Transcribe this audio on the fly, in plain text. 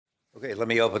Okay, let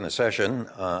me open the session.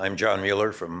 I'm John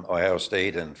Mueller from Ohio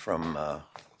State and from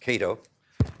Cato,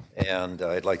 and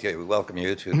I'd like to welcome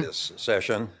you to this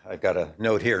session. I've got a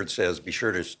note here that says be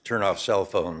sure to turn off cell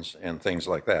phones and things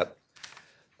like that.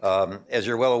 As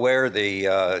you're well aware,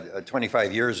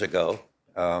 25 years ago,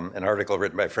 an article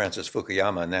written by Francis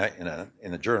Fukuyama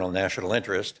in the journal National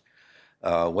Interest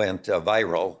went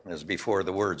viral, as before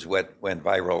the words went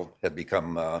viral had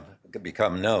become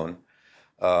known.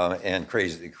 And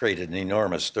created an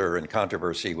enormous stir and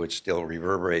controversy, which still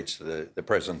reverberates to the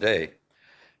present day.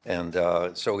 And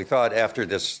so we thought after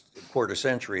this quarter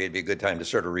century, it'd be a good time to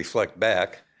sort of reflect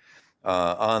back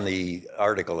on the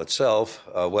article itself,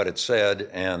 what it said,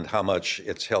 and how much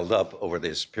it's held up over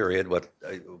this period, what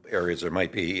areas there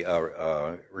might be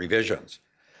revisions.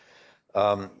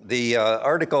 The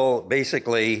article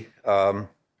basically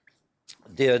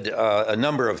did a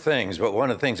number of things, but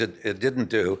one of the things it didn't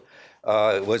do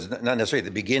was not necessarily the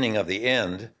beginning of the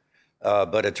end,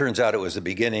 but it turns out it was the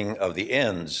beginning of the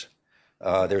ends.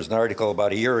 There's an article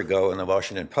about a year ago in the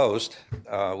Washington Post,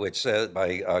 which said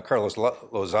by Carlos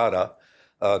Lozada,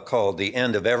 called "The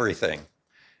End of Everything."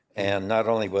 And not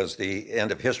only was the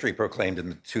end of history proclaimed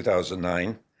in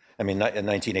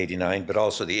 1989, but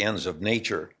also the ends of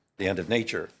nature, the end of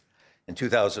nature. In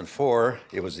 2004,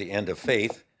 it was the end of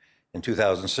faith. In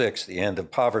 2006, the end of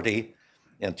poverty.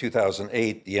 In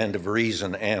 2008, the end of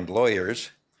reason and lawyers.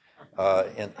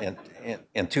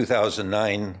 In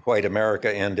 2009, white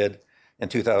America ended. In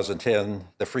 2010,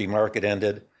 the free market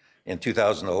ended. In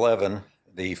 2011,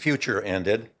 the future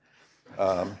ended.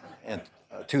 And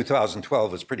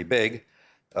 2012 was pretty big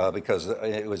because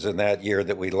it was in that year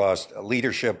that we lost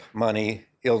leadership, money,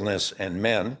 illness, and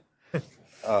men,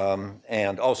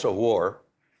 and also war.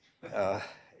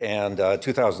 And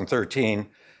 2013,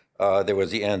 there was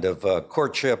the end of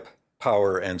courtship,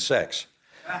 power, and sex.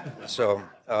 So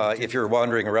if you're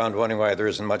wandering around wondering why there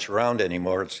isn't much around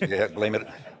anymore, you can blame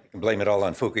it all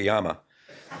on Fukuyama.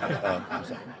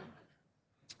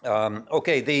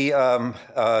 Okay,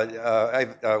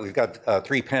 we've got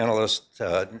three panelists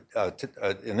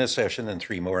in this session and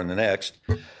three more in the next,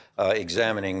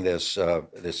 examining this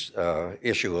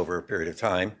issue over a period of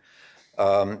time.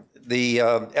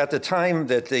 At the time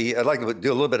that I'd like to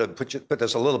do a little bit of put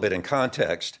this a little bit in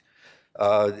context.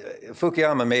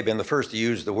 Fukuyama may have been the first to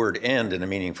use the word end in a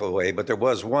meaningful way, but there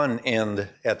was one end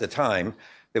at the time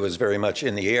that was very much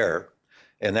in the air,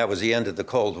 and that was the end of the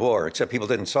Cold War, except people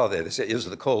didn't saw that. They said, is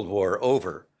the Cold War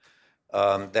over?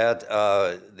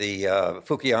 The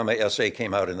Fukuyama essay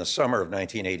came out in the summer of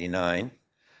 1989,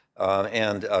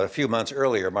 and a few months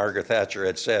earlier, Margaret Thatcher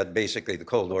had said, basically, the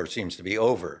Cold War seems to be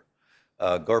over.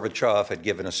 Gorbachev had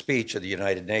given a speech at the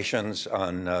United Nations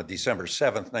on December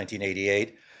 7th,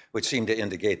 1988, which seemed to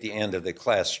indicate the end of the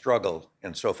class struggle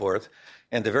and so forth.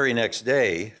 And the very next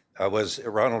day was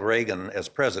Ronald Reagan as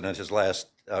president, his last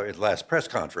press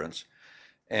conference.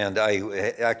 And I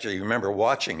actually remember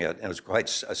watching it and was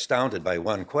quite astounded by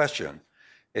one question.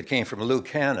 It came from Lou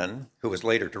Cannon, who was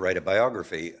later to write a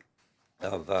biography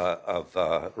of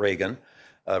Reagan,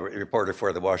 a reporter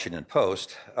for the Washington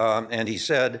Post. And he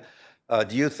said,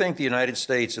 do you think the United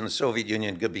States and the Soviet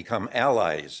Union could become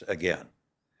allies again,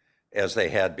 as they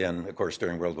had been, of course,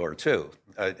 during World War II?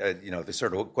 The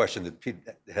sort of question that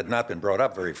had not been brought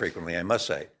up very frequently, I must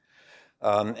say.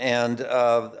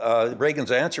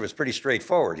 Reagan's answer was pretty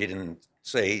straightforward. He didn't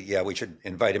say, yeah, we should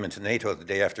invite him into NATO the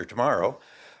day after tomorrow.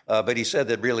 But he said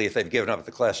that really, if they've given up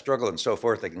the class struggle and so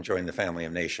forth, they can join the family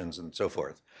of nations and so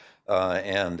forth.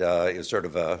 It was sort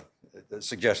of a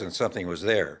suggestion that something was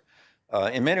there.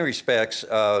 In many respects,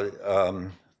 the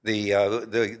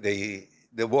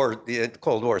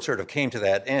Cold War sort of came to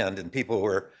that end, and people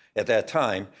were at that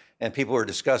time, and people were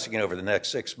discussing it over the next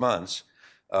 6 months,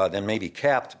 then maybe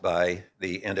capped by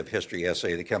the end of history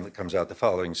essay that comes out the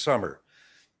following summer.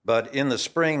 But in the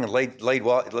spring, late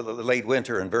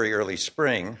winter, and very early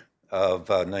spring of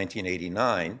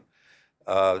 1989,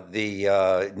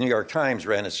 the New York Times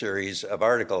ran a series of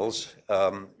articles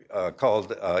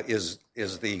called "Is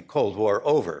the Cold War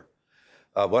Over?"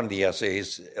 One of the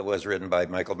essays was written by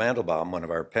Michael Mandelbaum, one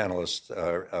of our panelists,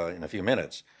 in a few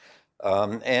minutes.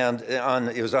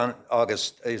 It was on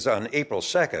April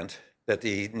 2nd that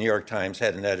the New York Times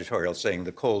had an editorial saying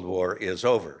the Cold War is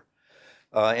over.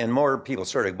 And more people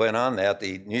sort of went on that.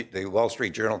 The Wall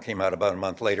Street Journal came out about a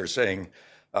month later saying,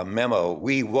 a memo,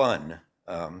 we won,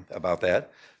 about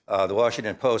that. The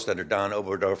Washington Post under Don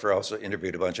Oberdorfer also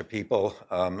interviewed a bunch of people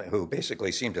who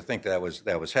basically seemed to think that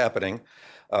was happening.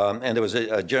 And there was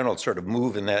a general sort of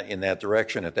move in that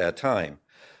direction at that time.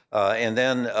 And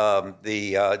then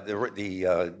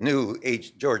the new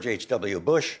George H.W.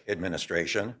 Bush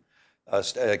administration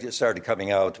started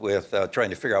coming out with trying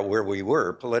to figure out where we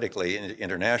were politically,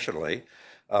 internationally.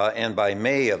 And by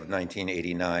May of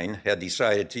 1989, had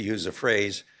decided to use a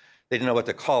phrase. They didn't know what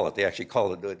to call it. They actually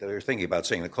called it, they were thinking about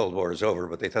saying the Cold War is over,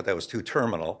 but they thought that was too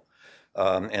terminal.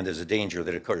 And there's a danger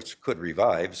that, of course, could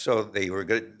revive. So they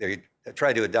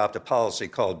tried to adopt a policy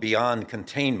called beyond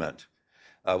containment,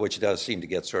 which does seem to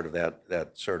get sort of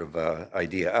that sort of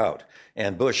idea out.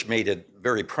 And Bush made it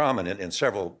very prominent in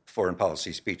several foreign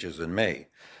policy speeches in May.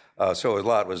 So a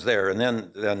lot was there. And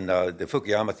then the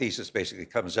Fukuyama thesis basically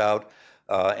comes out.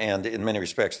 And in many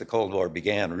respects, the Cold War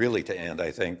began really to end,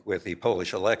 I think, with the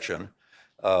Polish election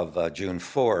of June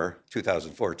 4,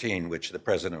 2014, which the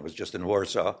president was just in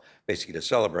Warsaw, basically to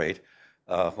celebrate,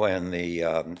 when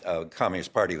the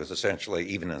Communist Party was essentially,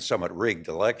 even in a somewhat rigged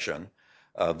election,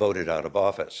 voted out of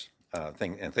office.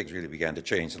 And things really began to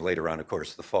change. And later on, of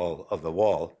course, the fall of the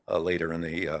wall later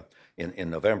in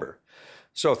November.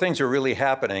 So things are really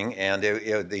happening, and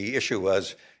the issue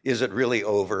was, is it really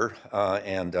over?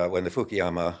 And when the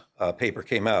Fukuyama paper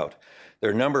came out, there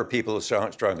are a number of people who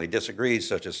strongly disagreed,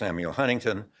 such as Samuel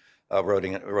Huntington, wrote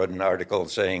an article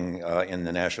saying in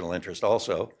the National Interest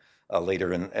also,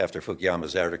 after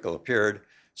Fukuyama's article appeared,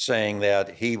 saying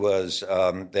that he was, he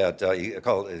called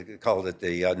it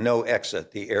the no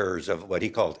exit, the errors of what he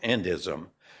called endism.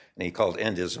 And he called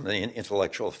endism the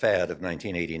intellectual fad of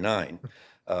 1989.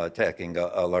 Attacking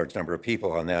a large number of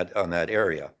people on that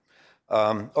area.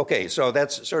 Okay, so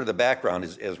that's sort of the background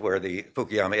is where the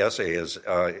Fukuyama essay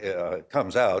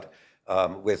comes out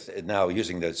with now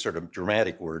using the sort of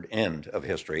dramatic word end of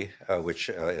history, which,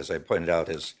 as I pointed out,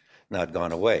 has not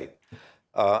gone away.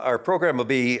 Our program will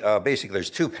be basically there's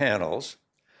two panels.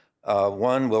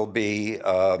 One will be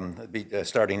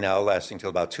starting now, lasting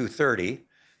till about 2:30,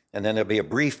 and then there'll be a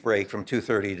brief break from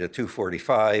 2:30 to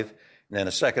 2:45. And then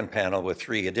a second panel with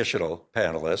three additional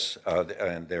panelists,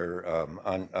 and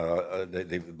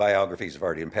the biographies have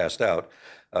already been passed out,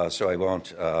 so I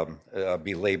won't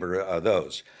belabor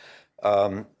those.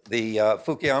 The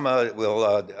Fukuyama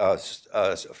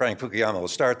Frank Fukuyama will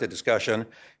start the discussion.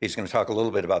 He's going to talk a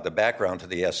little bit about the background to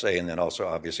the essay, and then also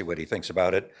obviously what he thinks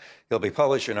about it. He'll be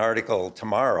publishing an article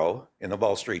tomorrow in the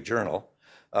Wall Street Journal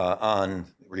on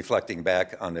reflecting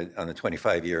back on the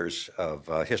 25 years of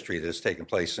history that has taken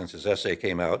place since his essay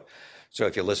came out. So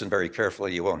if you listen very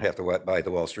carefully, you won't have to buy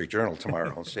the Wall Street Journal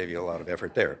tomorrow. It'll save you a lot of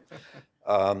effort there.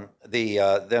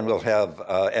 Then we'll have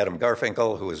Adam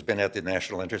Garfinkel, who has been at the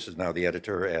National Interest, is now the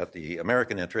editor at the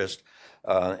American Interest,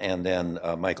 and then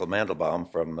Michael Mandelbaum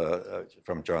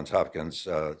from Johns Hopkins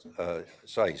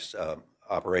SAIS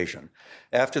operation.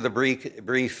 After the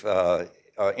brief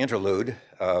interlude,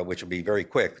 which will be very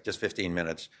quick, just 15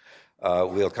 minutes,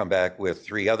 we'll come back with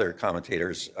three other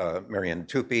commentators, Marian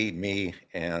Tupy, me,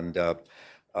 and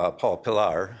Paul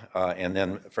Pillar, and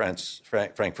then Frank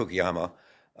Fukuyama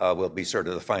will be sort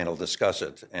of the final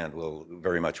discussant, and we'll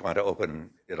very much want to open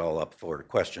it all up for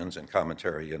questions and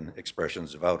commentary and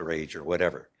expressions of outrage or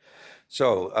whatever.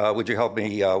 So would you help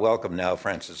me welcome now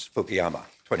Francis Fukuyama,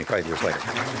 25 years later.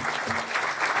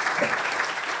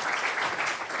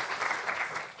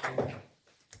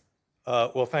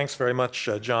 Well, thanks very much,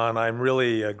 John. I'm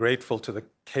really grateful to the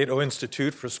Cato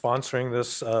Institute for sponsoring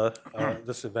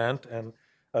this event, and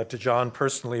to John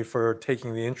personally for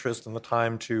taking the interest and the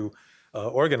time to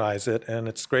organize it. And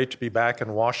it's great to be back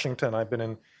in Washington. I've been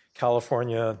in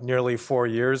California nearly 4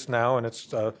 years now, and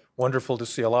it's wonderful to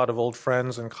see a lot of old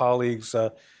friends and colleagues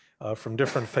from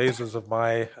different phases of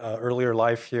my earlier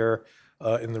life here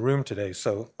in the room today.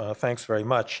 So thanks very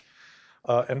much.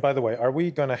 And by the way, are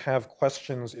we going to have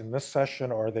questions in this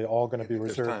session, or are they all going to be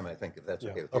reserved? There's time, I think, if that's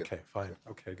okay with you. Okay, fine.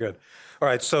 Okay, good. All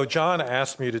right, so John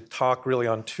asked me to talk really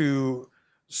on two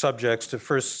subjects, to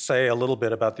first say a little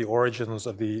bit about the origins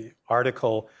of the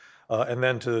article, and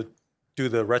then to do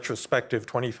the retrospective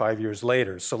 25 years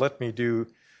later. So let me do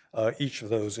each of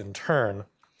those in turn.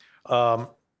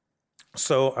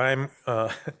 So I'm,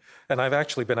 and I've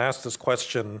actually been asked this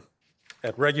question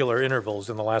at regular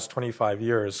intervals in the last 25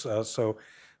 years. If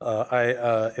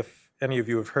any of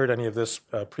you have heard any of this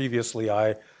previously,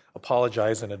 I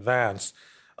apologize in advance.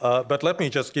 But let me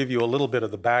just give you a little bit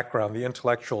of the background, the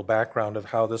intellectual background of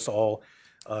how this all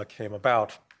came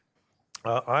about.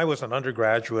 I was an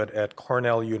undergraduate at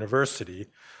Cornell University,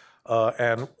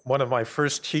 and one of my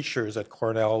first teachers at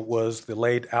Cornell was the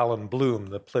late Allen Bloom,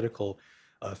 the political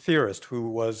theorist, who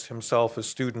was himself a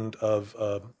student of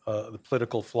the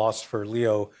political philosopher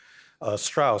Leo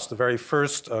Strauss. The very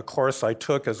first course I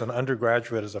took as an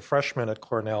undergraduate, as a freshman at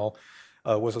Cornell,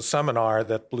 was a seminar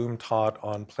that Bloom taught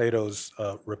on Plato's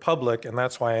Republic, and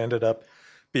that's why I ended up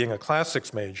being a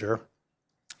classics major.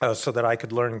 so that I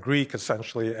could learn Greek,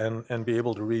 essentially, and be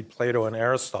able to read Plato and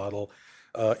Aristotle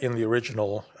in the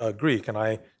original Greek. And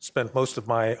I spent most of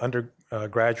my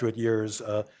undergraduate years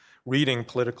reading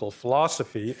political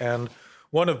philosophy. And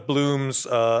one of Bloom's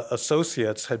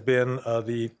associates had been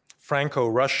the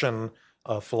Franco-Russian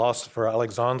philosopher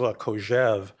Alexander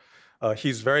Kojève.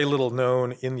 He's very little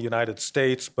known in the United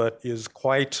States, but is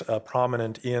quite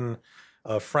prominent in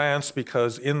France,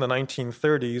 because in the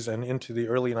 1930s and into the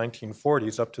early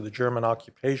 1940s, up to the German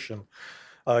occupation,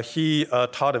 he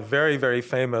taught a very, very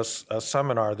famous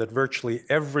seminar that virtually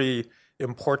every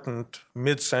important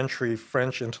mid-century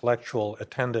French intellectual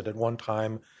attended at one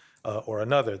time or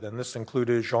another. Then this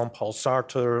included Jean-Paul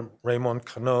Sartre, Raymond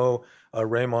Queneau,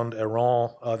 Raymond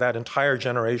Aron, that entire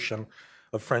generation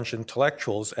of French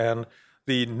intellectuals. And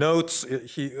the notes,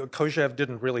 Kojève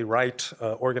didn't really write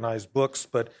organized books,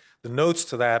 but the notes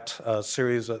to that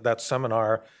series, that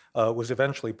seminar, was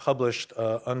eventually published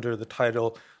under the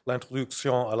title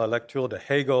L'Introduction à la lecture de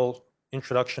Hegel,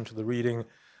 Introduction to the Reading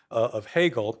of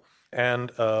Hegel.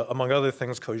 And among other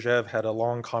things, Kojève had a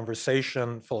long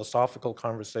conversation, philosophical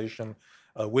conversation,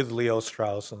 with Leo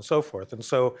Strauss and so forth. And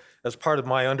so as part of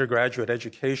my undergraduate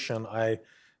education, I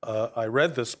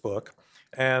read this book.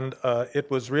 And it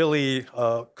was really,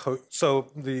 so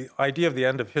the idea of the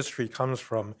end of history comes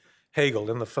from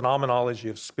Hegel. In the Phenomenology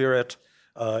of Spirit,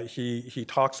 he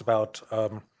talks about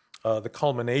the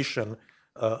culmination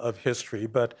of history.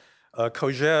 But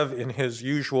Kojève, in his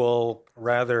usual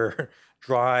rather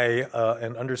dry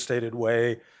and understated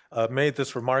way, made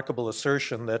this remarkable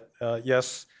assertion that,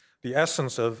 yes, the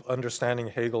essence of understanding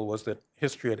Hegel was that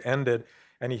history had ended,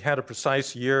 and he had a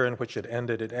precise year in which it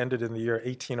ended. It ended in the year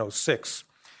 1806.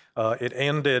 It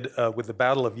ended with the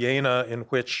Battle of Jena, in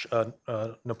which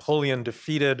Napoleon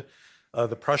defeated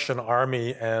the Prussian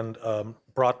army and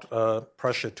brought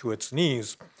Prussia to its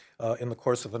knees in the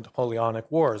course of the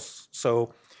Napoleonic Wars.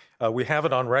 So we have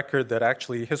it on record that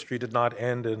actually history did not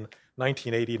end in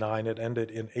 1989, it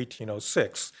ended in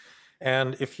 1806.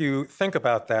 And if you think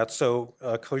about that, so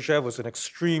Kojève was an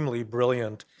extremely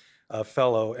brilliant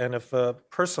fellow, and if a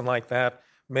person like that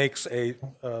makes a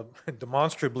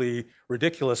demonstrably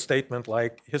ridiculous statement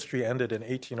like history ended in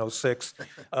 1806,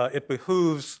 it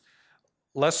behooves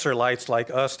lesser lights like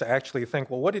us to actually think,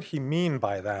 well, what did he mean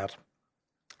by that?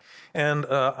 And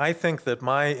I think that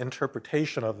my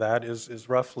interpretation of that is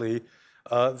roughly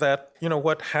that,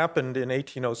 what happened in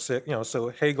 1806, so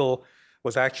Hegel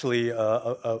was actually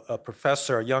a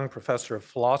professor, a young professor of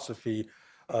philosophy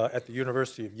at the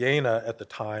University of Jena at the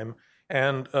time.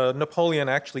 And Napoleon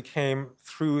actually came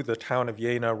through the town of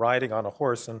Jena riding on a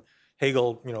horse, and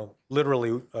Hegel,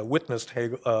 literally witnessed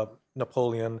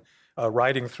Napoleon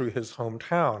riding through his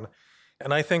hometown.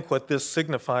 And I think what this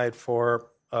signified for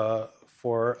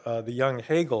the young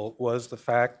Hegel was the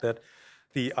fact that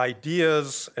the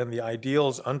ideas and the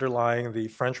ideals underlying the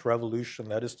French Revolution,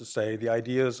 that is to say, the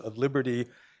ideas of liberty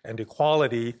and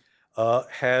equality,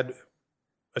 had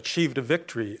achieved a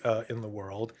victory in the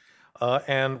world.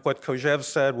 And what Kojève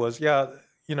said was,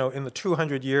 in the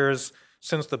 200 years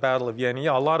since the Battle of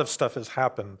Jena, a lot of stuff has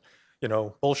happened.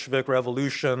 Bolshevik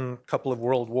Revolution, a couple of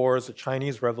world wars, the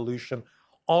Chinese Revolution,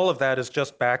 all of that is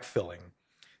just backfilling.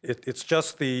 It's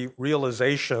just the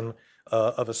realization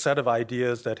of a set of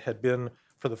ideas that had been,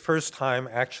 for the first time,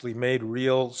 actually made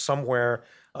real somewhere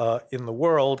in the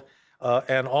world.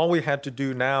 And all we had to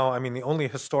do now, the only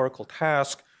historical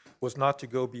task was not to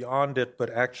go beyond it,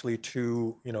 but actually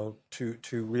to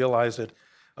realize it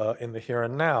in the here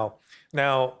and now.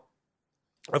 Now,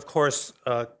 of course,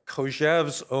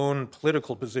 Kojève's own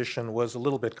political position was a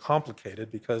little bit complicated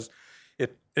because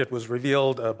it was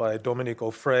revealed by Dominique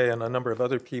Offray and a number of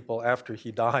other people after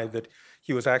he died that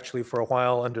he was actually for a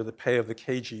while under the pay of the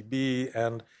KGB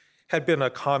and had been a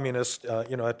communist,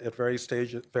 at various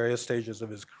stages of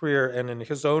his career. And in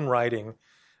his own writing,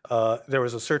 there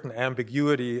was a certain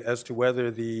ambiguity as to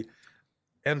whether the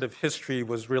end of history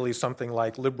was really something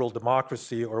like liberal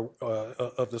democracy or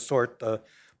of the sort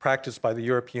practiced by the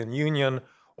European Union,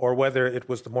 or whether it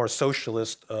was the more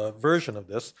socialist version of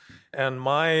this. And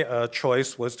my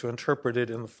choice was to interpret it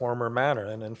in the former manner.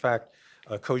 And in fact,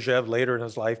 Kojève later in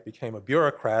his life became a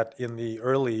bureaucrat in the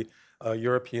early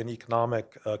European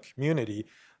Economic Community,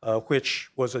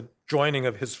 which was a joining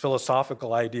of his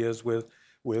philosophical ideas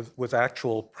with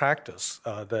actual practice,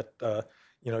 that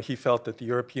he felt that the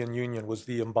European Union was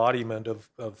the embodiment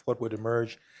of what would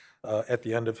emerge at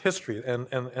the end of history.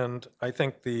 And I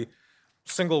think the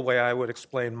single way I would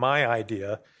explain my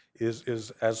idea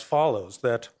is as follows,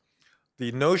 that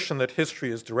the notion that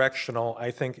history is directional,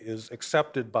 I think, is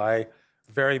accepted by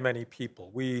very many people.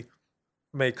 We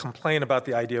may complain about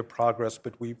the idea of progress,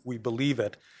 but we believe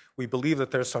it. We believe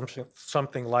that there's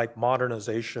something like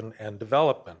modernization and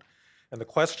development. And the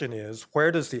question is,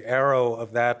 where does the arrow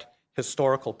of that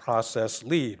historical process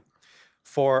lead?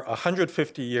 For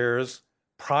 150 years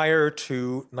prior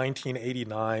to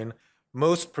 1989,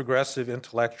 most progressive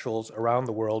intellectuals around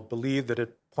the world believed that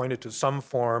it pointed to some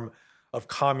form of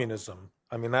communism.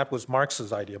 I mean, that was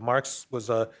Marx's idea. Marx was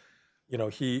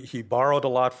he borrowed a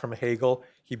lot from Hegel.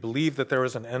 He believed that there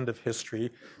was an end of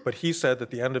history, but he said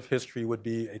that the end of history would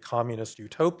be a communist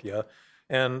utopia.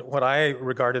 And what I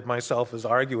regarded myself as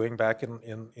arguing back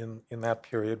in that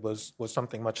period was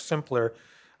something much simpler,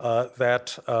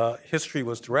 that history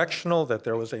was directional, that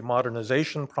there was a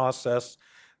modernization process,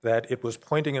 that it was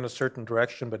pointing in a certain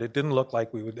direction, but it didn't look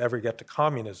like we would ever get to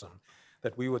communism,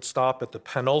 that we would stop at the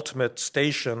penultimate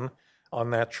station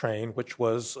on that train, which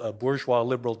was a bourgeois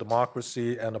liberal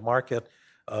democracy and a market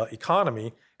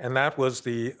economy, and that was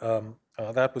the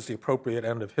appropriate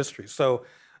end of history. So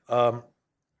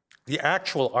the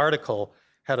actual article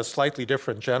had a slightly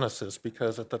different genesis,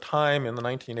 because at the time in the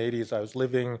 1980s, I was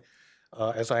living,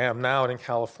 as I am now, in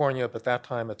California, but that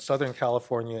time at Southern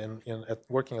California,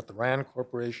 working at the RAND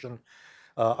Corporation.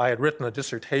 I had written a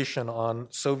dissertation on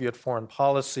Soviet foreign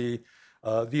policy.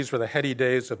 These were the heady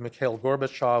days of Mikhail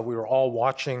Gorbachev. We were all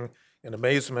watching in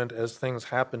amazement as things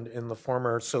happened in the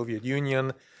former Soviet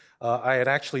Union. I had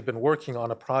actually been working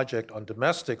on a project on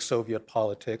domestic Soviet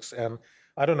politics, and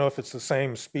I don't know if it's the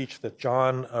same speech that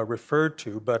John referred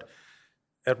to, but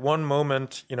at one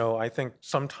moment, I think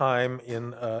sometime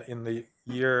in the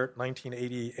year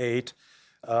 1988,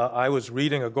 I was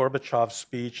reading a Gorbachev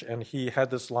speech, and he had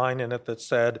this line in it that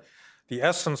said, "The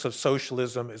essence of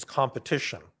socialism is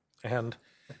competition." And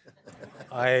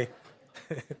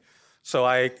so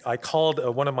I called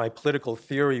one of my political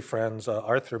theory friends,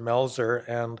 Arthur Melzer,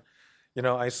 and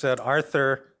I said,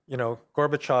 "Arthur,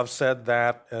 Gorbachev said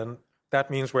that, and that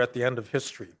means we're at the end of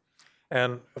history."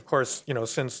 And of course,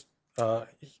 since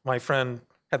my friend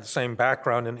had the same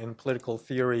background in political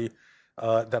theory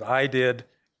that I did,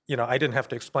 I didn't have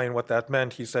to explain what that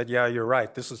meant. He said, "Yeah, you're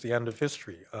right. This is the end of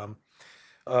history."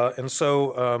 And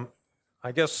so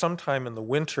I guess sometime in the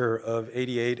winter of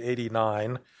 88,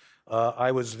 89,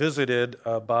 I was visited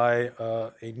by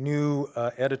a new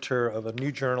editor of a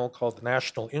new journal called The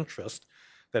National Interest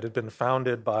that had been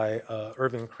founded by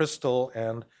Irving Kristol,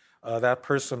 and that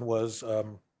person was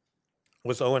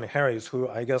Owen Harries, who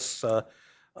I guess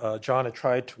John had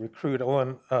tried to recruit.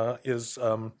 Owen is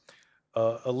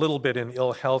a little bit in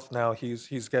ill health now.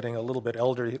 He's getting a little bit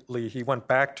elderly. He went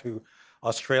back to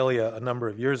Australia a number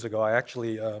of years ago. I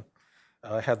actually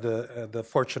had the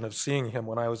fortune of seeing him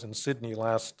when I was in Sydney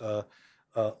last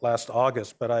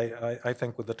August, but I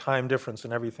think with the time difference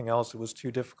and everything else, it was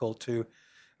too difficult to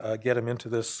get him into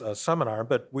this seminar.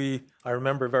 But I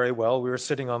remember very well, we were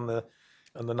sitting on the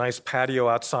nice patio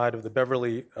outside of the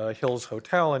Beverly Hills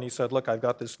Hotel, and he said, "Look, I've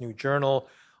got this new journal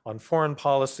on foreign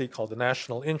policy called The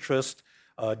National Interest.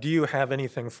 Do you have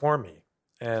anything for me?"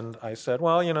 And I said,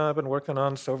 "Well, I've been working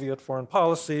on Soviet foreign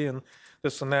policy and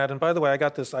this and that. And by the way, I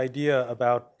got this idea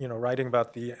about, writing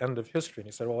about the end of history." And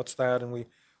he said, "Well, what's that?" And we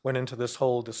went into this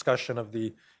whole discussion of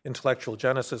the intellectual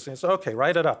genesis. And he said, "Okay,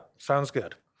 write it up. Sounds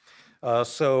good."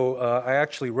 So I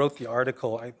actually wrote the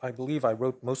article. I believe I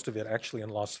wrote most of it actually in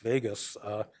Las Vegas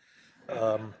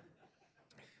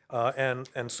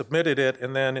and submitted it.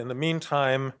 And then in the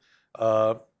meantime,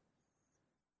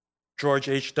 George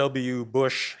H.W.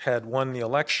 Bush had won the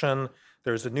election.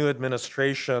 There's a new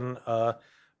administration.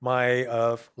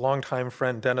 My longtime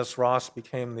friend Dennis Ross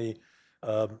became the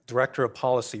director of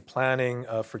policy planning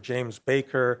for James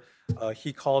Baker.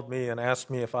 He called me and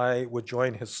asked me if I would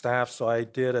join his staff, so I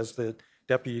did as the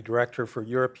deputy director for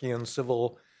European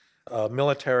civil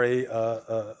military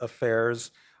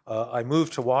affairs. I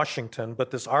moved to Washington,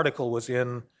 but this article was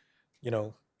in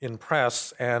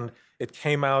press, and it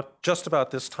came out just about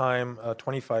this time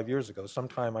 25 years ago,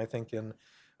 sometime I think in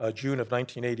June of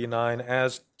 1989,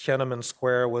 as Tiananmen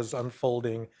Square was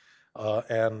unfolding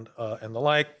and the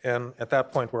like. And at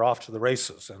that point, we're off to the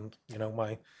races. And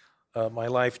my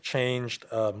life changed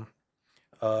in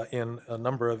a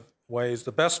number of ways.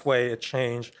 The best way it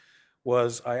changed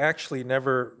was I actually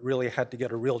never really had to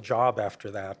get a real job after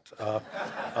that.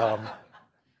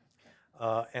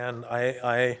 And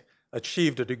I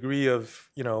achieved a degree of,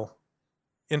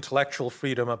 intellectual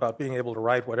freedom about being able to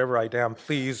write whatever I damn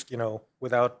pleased,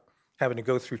 without having to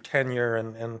go through tenure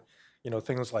and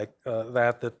things like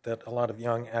that a lot of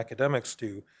young academics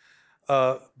do.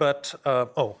 And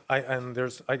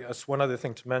there's, I guess, one other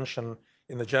thing to mention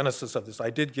in the genesis of this. I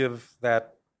did give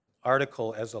that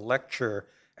article as a lecture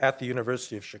at the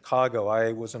University of Chicago.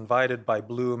 I was invited by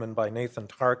Bloom and by Nathan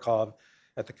Tarkov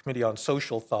at the Committee on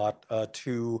Social Thought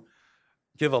to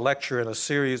give a lecture in a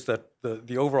series that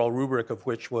the overall rubric of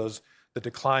which was The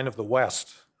Decline of the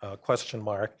West, question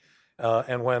mark.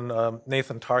 And when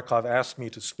Nathan Tarkov asked me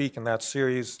to speak in that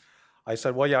series, I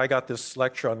said, well, yeah, I got this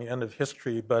lecture on the end of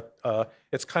history, but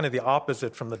it's kind of the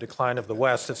opposite from the decline of the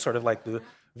West. It's sort of like the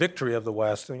victory of the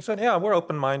West. And he said, yeah, we're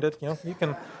open-minded. You know, you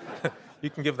can you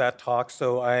can give that talk.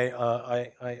 So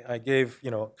I gave,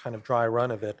 you know, kind of dry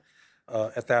run of it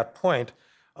at that point.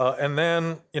 And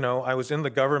then, you know, I was in the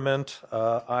government.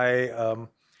 I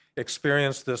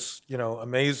experienced this, you know,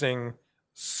 amazing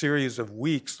series of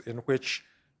weeks in which,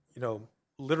 you know,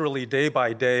 literally day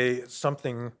by day,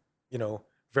 something, you know,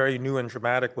 very new and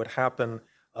dramatic would happen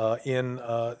in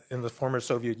the former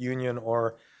Soviet Union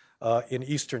or in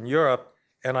Eastern Europe.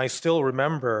 And I still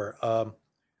remember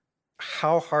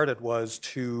how hard it was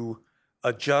to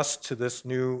adjust to this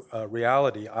new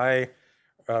reality. I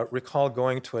recall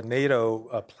going to a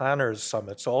NATO planners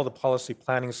summit. So all the policy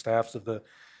planning staffs of the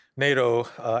NATO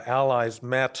allies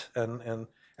met, and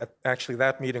actually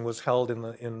that meeting was held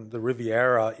in the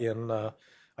Riviera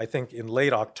I think in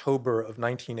late October of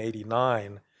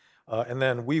 1989. And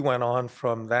then we went on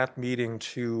from that meeting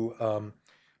to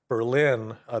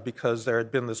Berlin because there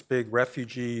had been this big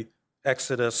refugee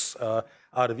exodus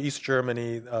out of East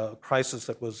Germany, crisis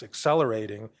that was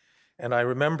accelerating. And I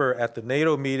remember at the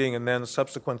NATO meeting and then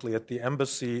subsequently at the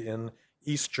embassy in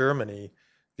East Germany,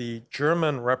 the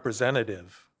German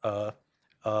representative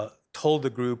told the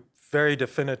group very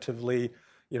definitively,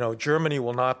 you know, Germany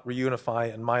will not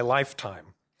reunify in my lifetime.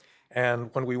 And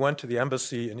when we went to the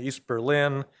embassy in East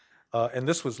Berlin, and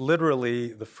this was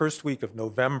literally the first week of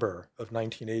November of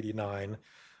 1989,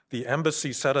 the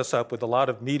embassy set us up with a lot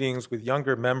of meetings with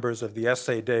younger members of the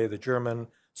SED, the German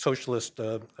Socialist,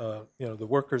 you know, the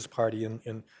Workers' Party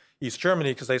in East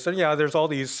Germany, because they said, yeah, there's all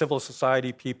these civil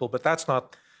society people, but that's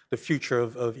not the future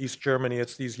of East Germany.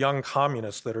 It's these young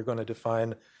communists that are going to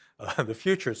define the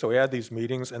future. So we had these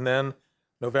meetings, and then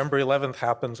November 11th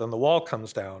happens, and the wall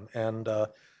comes down, and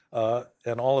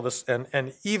all of us,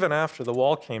 and even after the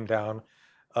wall came down,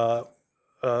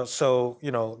 so,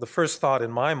 you know, the first thought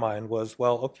in my mind was,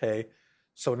 well, okay,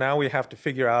 so now we have to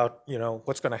figure out, you know,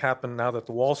 what's going to happen now that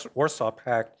the Warsaw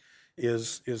Pact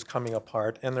is coming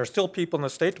apart. And there's still people in the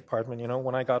State Department, you know,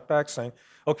 when I got back saying,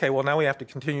 okay, well, now we have to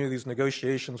continue these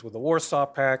negotiations with the Warsaw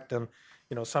Pact, and,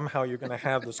 you know, somehow you're going to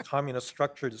have this communist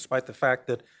structure despite the fact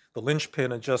that the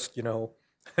linchpin had just, you know,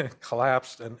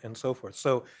 collapsed and so forth.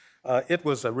 So it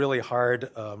was a really hard,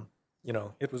 you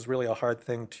know, it was really a hard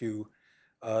thing to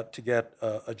get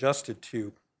adjusted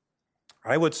to.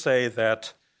 I would say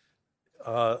that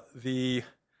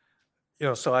you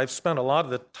know, so I've spent a lot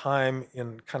of the time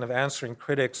in kind of answering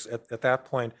critics at that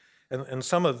point, and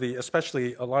some of the,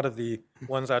 especially a lot of the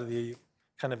ones out of the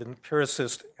kind of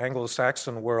empiricist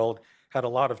Anglo-Saxon world had a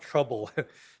lot of trouble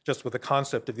just with the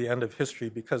concept of the end of history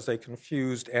because they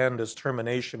confused end as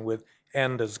termination with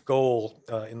end as goal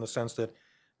in the sense that,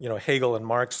 you know, Hegel and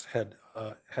Marx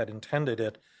had intended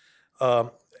it.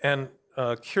 And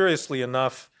curiously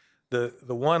enough, the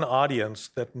one audience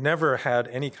that never had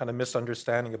any kind of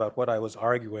misunderstanding about what I was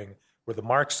arguing were the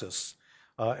Marxists.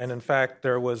 And in fact,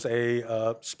 there was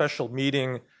a special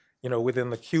meeting, you know, within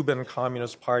the Cuban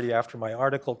Communist Party after my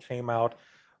article came out,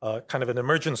 kind of an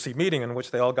emergency meeting in which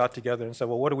they all got together and said,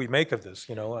 well, what do we make of this?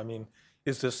 You know, I mean,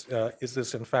 is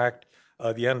this in fact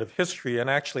the end of history? And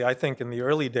actually, I think in the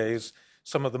early days,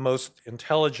 some of the most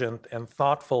intelligent and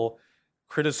thoughtful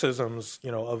criticisms,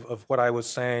 you know, of what I was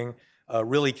saying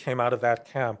really came out of that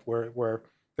camp, where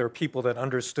there are people that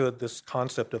understood this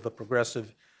concept of a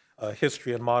progressive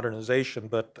history and modernization,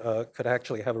 but could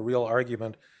actually have a real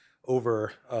argument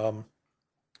over,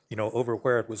 you know, over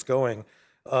where it was going.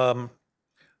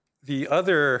 The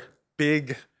other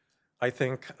big, I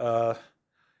think,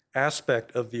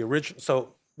 aspect of the original,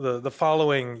 so the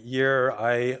following year,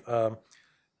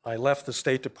 I left the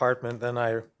State Department, then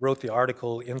I wrote the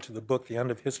article into the book, The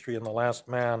End of History and the Last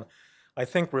Man. I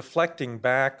think reflecting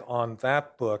back on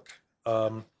that book,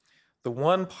 the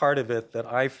one part of it that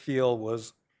I feel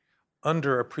was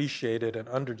underappreciated and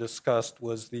underdiscussed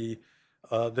was the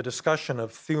discussion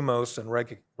of thumos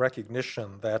and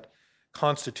recognition that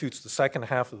constitutes the second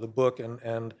half of the book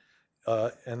and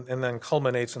then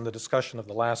culminates in the discussion of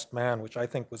The Last Man, which I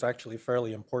think was actually a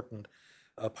fairly important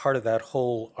part of that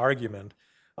whole argument.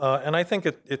 And I think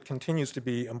it continues to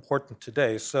be important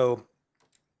today. So,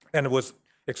 and it was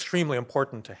extremely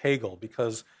important to Hegel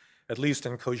because, at least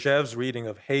in Kojève's reading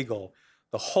of Hegel,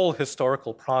 the whole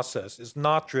historical process is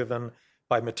not driven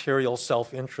by material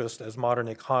self-interest as modern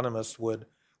economists would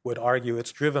would argue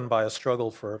it's driven by a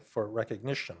struggle for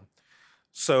recognition.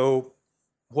 So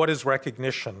what is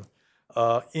recognition?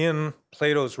 In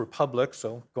Plato's Republic,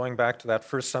 so going back to that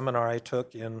first seminar I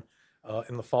took in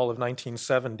the fall of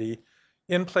 1970,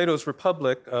 in Plato's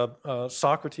Republic,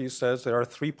 Socrates says there are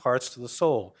three parts to the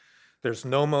soul. There's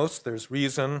nomos, there's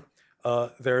reason,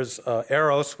 there's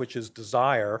eros, which is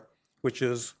desire, which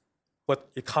is what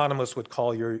economists would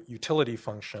call your utility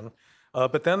function.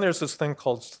 But then there's this thing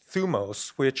called thumos,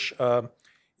 which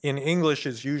in English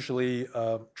is usually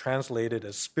translated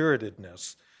as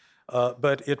spiritedness.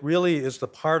 But it really is the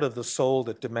part of the soul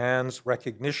that demands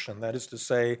recognition. That is to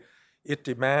say, it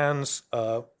demands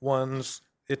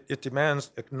it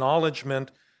demands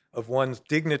acknowledgement of one's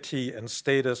dignity and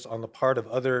status on the part of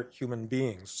other human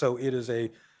beings. So it is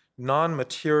a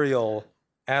non-material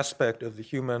aspect of the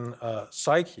human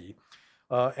psyche.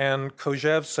 And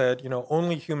Kojève said,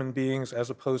 only human beings, as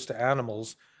opposed to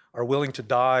animals, are willing to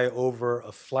die over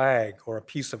a flag or a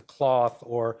piece of cloth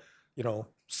or,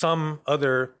 some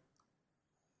other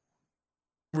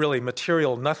really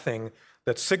material nothing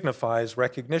that signifies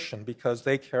recognition, because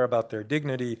they care about their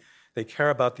dignity, they care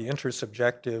about the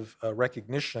intersubjective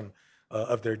recognition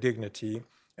of their dignity.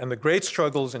 And the great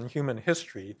struggles in human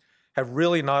history have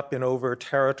really not been over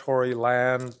territory,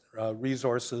 land,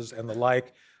 resources, and the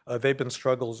like. They've been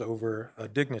struggles over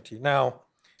dignity. Now,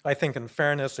 I think in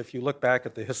fairness, if you look back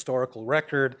at the historical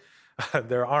record,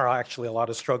 there are actually a lot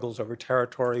of struggles over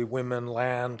territory, women,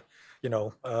 land,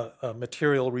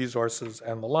 material resources,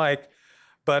 and the like.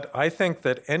 But I think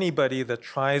that anybody that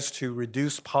tries to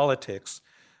reduce politics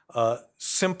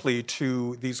simply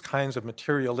to these kinds of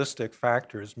materialistic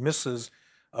factors misses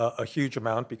a huge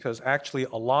amount, because actually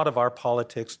a lot of our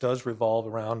politics does revolve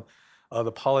around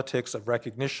the politics of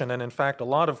recognition. And in fact, a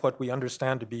lot of what we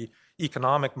understand to be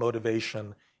economic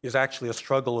motivation is actually a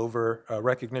struggle over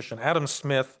recognition. Adam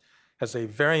Smith has a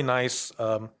very nice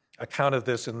account of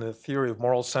this in the Theory of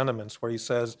Moral Sentiments, where he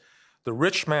says, the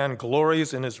rich man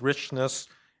glories in his richness,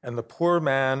 and the poor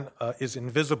man is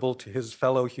invisible to his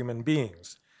fellow human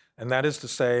beings. And that is to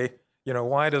say,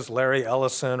 why does Larry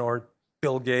Ellison or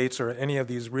Bill Gates or any of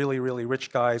these really, really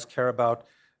rich guys care about,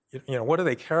 what do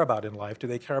they care about in life? Do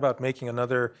they care about making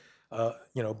another,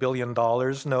 $1 billion?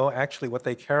 No, actually what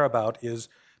they care about is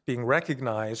being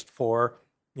recognized for,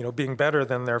 being better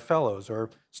than their fellows,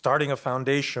 or starting a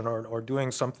foundation, or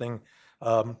doing something,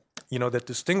 that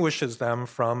distinguishes them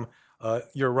from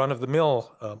your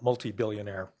run-of-the-mill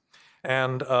multi-billionaire.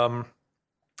 And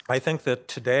I think that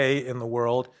today in the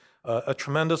world, a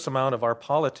tremendous amount of our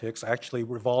politics actually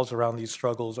revolves around these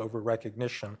struggles over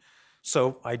recognition.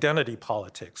 So identity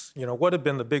politics, what have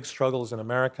been the big struggles in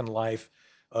American life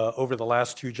over the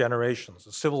last two generations?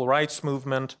 The civil rights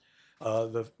movement,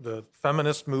 the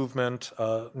feminist movement,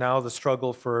 now the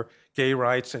struggle for gay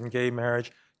rights and gay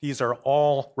marriage. These are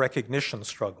all recognition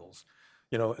struggles.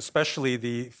 Especially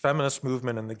the feminist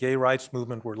movement and the gay rights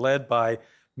movement were led by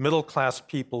middle-class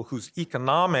people whose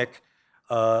economic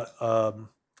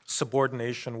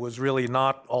subordination was really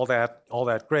not all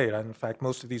that great. And in fact,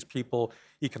 most of these people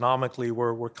economically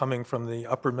were coming from the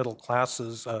upper middle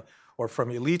classes or from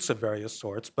elites of various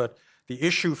sorts. But the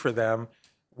issue for them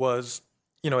was,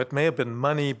 it may have been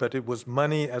money, but it was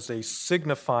money as a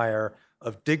signifier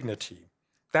of dignity.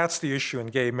 That's the issue in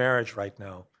gay marriage right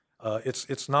now.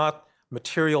 It's not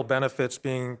material benefits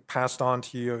being passed on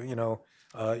to you,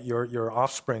 your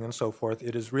offspring and so forth.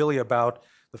 It is really about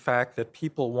the fact that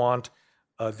people want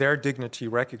their dignity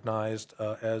recognized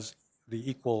as the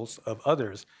equals of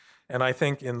others. And I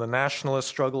think in the nationalist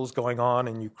struggles going on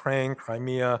in Ukraine,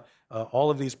 Crimea,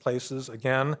 all of these places,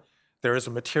 again, there is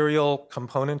a material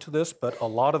component to this, but a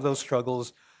lot of those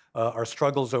struggles are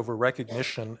struggles over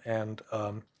recognition and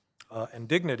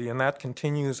dignity, and that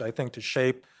continues, I think, to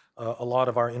shape a lot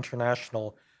of our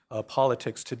international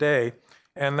politics today.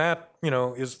 And that,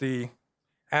 is the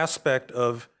aspect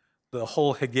of the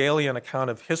whole Hegelian account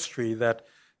of history that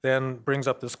then brings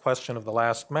up this question of the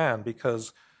last man,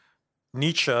 because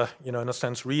Nietzsche, in a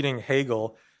sense, reading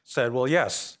Hegel, said, well,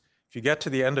 yes, if you get to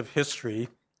the end of history,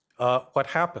 what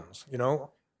happens?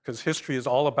 Because history is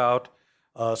all about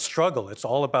struggle. It's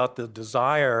all about the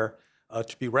desire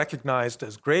to be recognized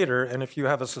as greater. And if you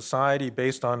have a society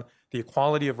based on the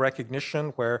equality of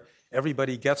recognition, where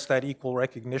everybody gets that equal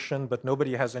recognition, but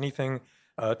nobody has anything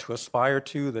to aspire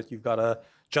to, that you've got a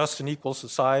just and equal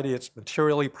society, it's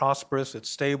materially prosperous, it's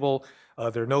stable,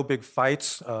 there are no big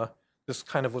fights. This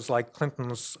kind of was like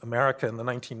Clinton's America in the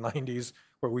 1990s,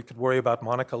 where we could worry about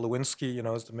Monica Lewinsky,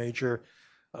 as the major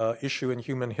issue in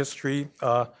human history.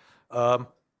 That's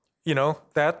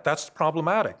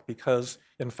problematic, because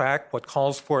in fact, what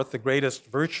calls forth the greatest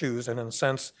virtues and, in a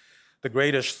sense, the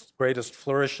greatest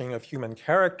flourishing of human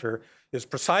character is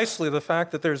precisely the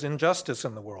fact that there's injustice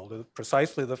in the world,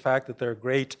 precisely the fact that there are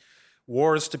great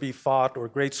wars to be fought or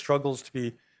great struggles to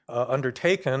be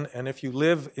undertaken. And if you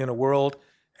live in a world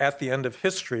at the end of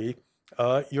history,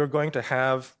 you're going to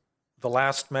have the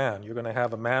last man. You're going to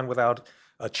have a man without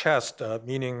a chest,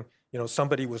 meaning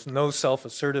somebody with no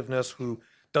self-assertiveness who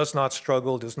does not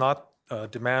struggle, does not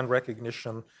demand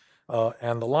recognition,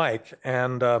 and the like.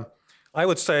 And I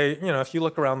would say, if you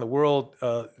look around the world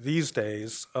these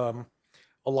days, a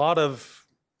lot of,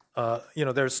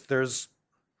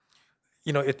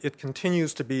 it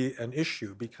continues to be an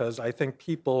issue because I think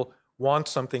people want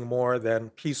something more than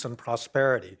peace and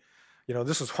prosperity.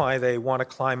 This is why they want to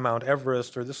climb Mount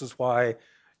Everest, or this is why,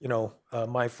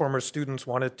 my former students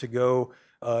wanted to go,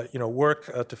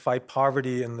 work to fight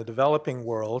poverty in the developing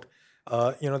world.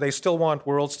 They still want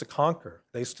worlds to conquer.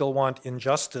 They still want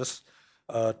injustice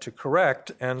to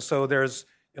correct. And so there's,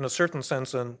 in a certain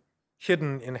sense, an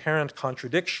hidden inherent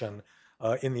contradiction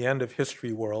in the end of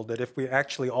history world, that if we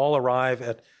actually all arrive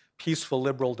at peaceful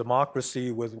liberal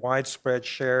democracy with widespread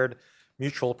shared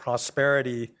mutual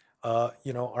prosperity,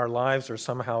 our lives are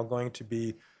somehow going to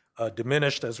be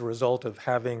diminished as a result of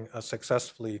having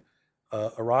successfully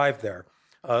arrived there.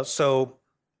 So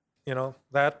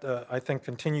that I think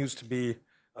continues to be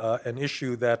an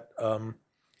issue that,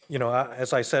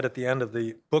 as I said at the end of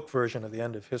the book version of The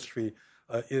End of History,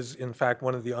 is in fact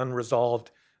one of the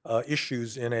unresolved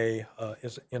issues in a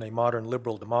modern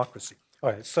liberal democracy.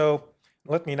 All right, so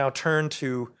let me now turn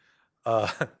to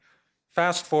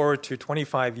fast forward to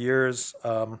 25 years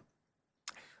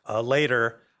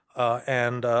later,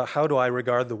 and how do I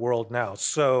regard the world now?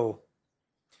 So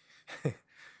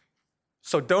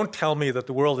don't tell me that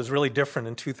the world is really different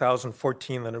in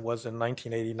 2014 than it was in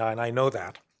 1989. I know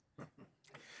that.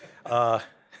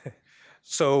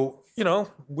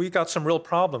 We got some real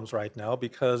problems right now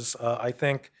because I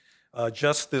think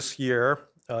just this year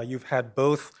you've had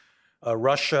both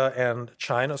Russia and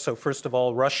China. So first of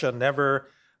all, Russia never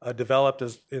developed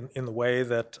in the way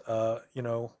that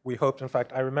we hoped. In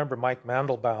fact, I remember Mike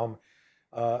Mandelbaum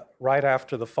right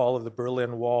after the fall of the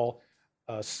Berlin Wall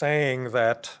saying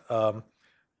that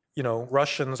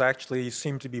Russians actually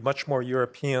seem to be much more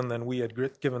European than we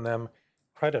had given them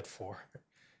credit for.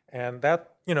 And that,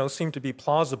 seemed to be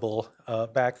plausible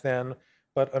back then.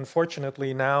 But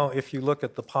unfortunately now, if you look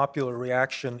at the popular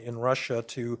reaction in Russia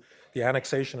to the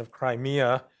annexation of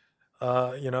Crimea,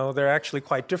 they're actually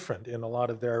quite different in a lot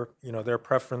of their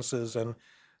preferences and,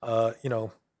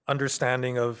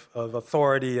 understanding of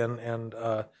authority and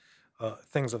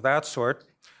things of that sort.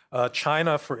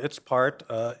 China, for its part,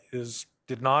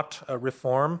 did not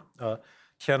reform.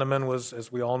 Tiananmen was, as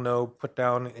we all know, put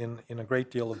down in a great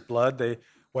deal of blood. They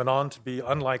went on to be,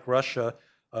 unlike Russia,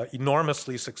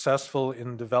 enormously successful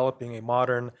in developing a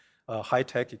modern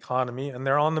high-tech economy, and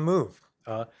they're on the move.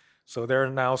 So they're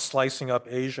now slicing up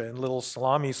Asia in little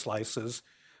salami slices,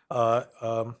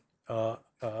 hoping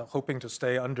to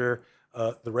stay under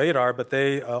the radar. But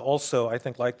they also, I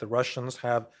think, like the Russians,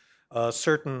 have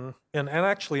certain, and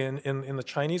actually in the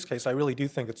Chinese case, I really do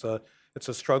think it's a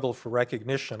struggle for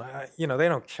recognition. They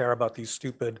don't care about these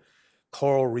stupid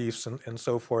coral reefs and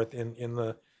so forth in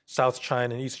the South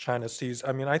China and East China Seas.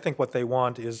 I mean, I think what they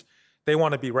want is they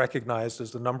want to be recognized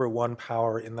as the number one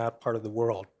power in that part of the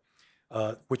world,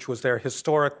 which was their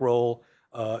historic role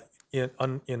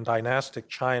in dynastic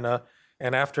China.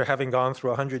 And after having gone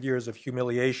through 100 years of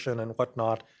humiliation and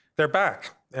whatnot, they're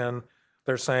back. And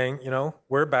they're saying,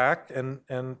 we're back, and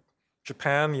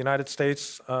Japan, the United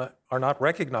States are not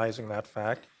recognizing that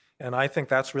fact. And I think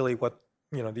that's really what,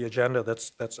 the agenda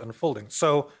that's unfolding.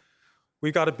 So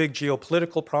we've got a big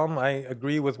geopolitical problem. I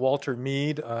agree with Walter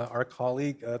Mead, our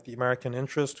colleague at the American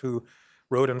Interest, who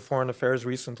wrote in Foreign Affairs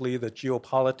recently that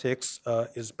geopolitics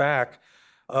is back.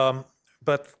 And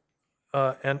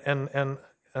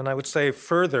I would say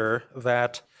further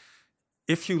that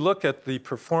if you look at the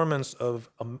performance of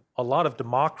a lot of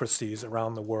democracies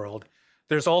around the world,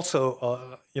 there's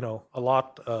also a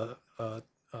lot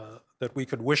that we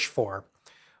could wish for.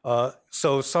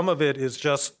 So some of it is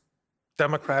just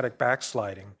democratic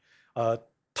backsliding.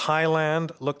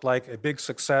 Thailand looked like a big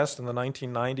success in the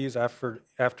 1990s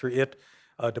after it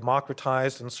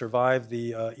democratized and survived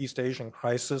the East Asian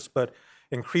crisis, but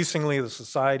increasingly the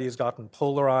society has gotten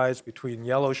polarized between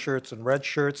yellow shirts and red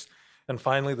shirts, and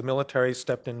finally the military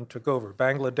stepped in and took over.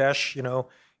 Bangladesh,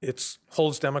 it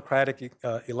holds democratic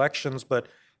elections, but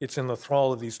it's in the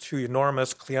thrall of these two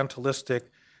enormous clientelistic,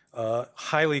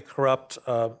 highly corrupt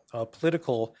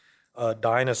political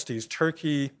dynasties.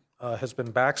 Turkey has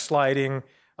been backsliding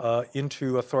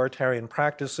into authoritarian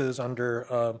practices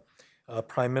under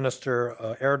Prime Minister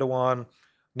Erdogan.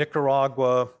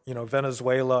 Nicaragua,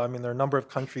 Venezuela. I mean, there are a number of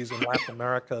countries in Latin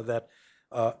America that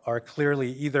are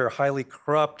clearly either highly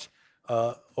corrupt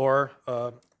or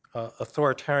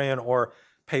authoritarian, or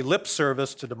pay lip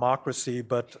service to democracy,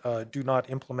 but do not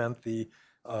implement the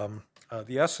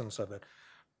essence of it.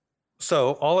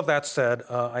 So all of that said,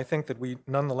 I think that we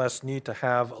nonetheless need to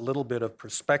have a little bit of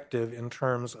perspective in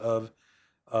terms of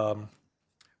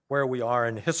where we are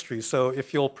in history. So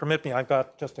if you'll permit me, I've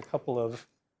got just a couple of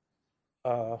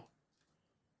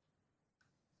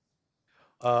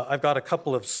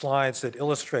slides that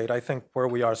illustrate, I think, where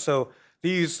we are. So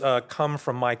these come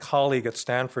from my colleague at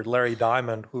Stanford, Larry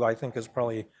Diamond, who I think is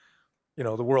probably,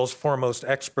 the world's foremost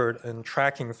expert in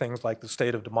tracking things like the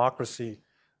state of democracy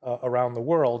around the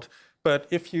world. But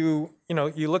if you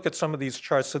look at some of these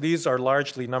charts, so these are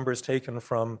largely numbers taken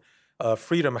from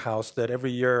Freedom House that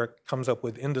every year comes up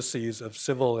with indices of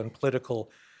civil and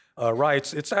political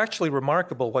rights. It's actually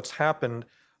remarkable what's happened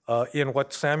in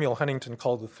what Samuel Huntington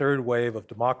called the third wave of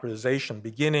democratization,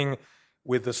 beginning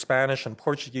with the Spanish and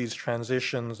Portuguese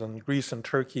transitions in Greece and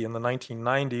Turkey in the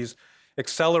 1990s,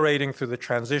 accelerating through the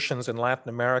transitions in Latin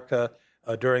America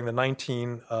during the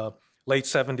late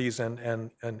 70s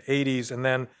and 80s. And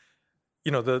then,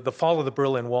 the fall of the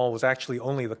Berlin Wall was actually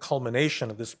only the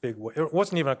culmination of this big wave. It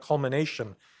wasn't even a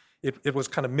culmination. It was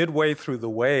kind of midway through the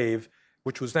wave,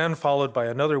 which was then followed by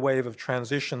another wave of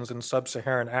transitions in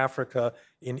sub-Saharan Africa,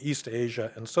 in East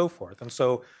Asia, and so forth. And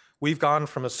so we've gone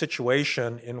from a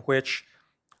situation in which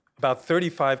about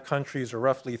 35 countries, or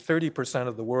roughly 30%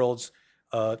 of the world's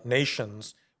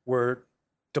nations, were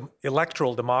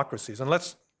electoral democracies. And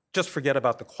let's just forget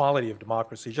about the quality of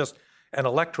democracy, just an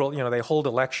electoral, they hold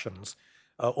elections.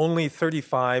 Only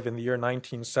 35 in the year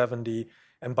 1970,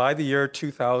 and by the year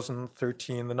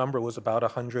 2013, the number was about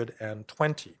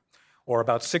 120. Or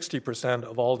about 60%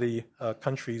 of all the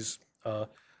countries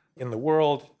in the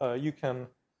world. You can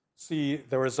see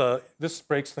this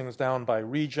breaks things down by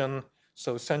region,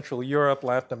 so Central Europe,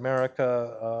 Latin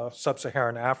America,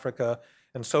 Sub-Saharan Africa,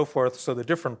 and so forth. So the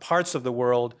different parts of the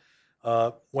world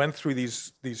went through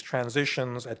these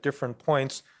transitions at different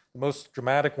points. The most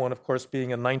dramatic one, of course, being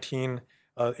in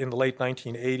the late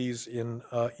 1980s in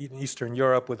Eastern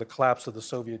Europe with the collapse of the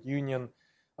Soviet Union.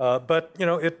 But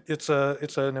it's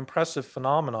an impressive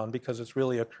phenomenon because it's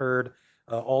really occurred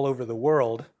all over the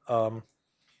world.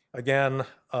 Again,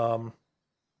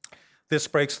 this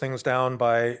breaks things down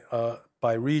by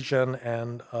region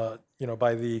and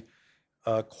by the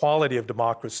quality of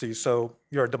democracy. So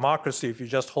you're a democracy if you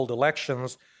just hold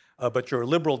elections, but you're a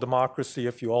liberal democracy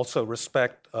if you also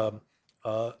respect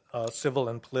civil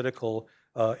and political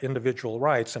individual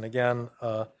rights. And again,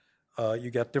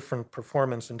 you get different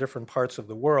performance in different parts of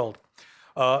the world.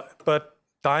 But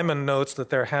Diamond notes that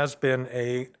there has been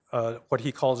what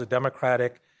he calls a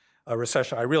democratic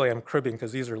recession. I really am cribbing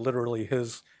because these are literally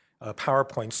his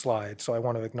PowerPoint slides, so I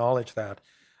want to acknowledge that.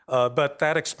 But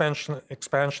that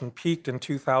expansion peaked in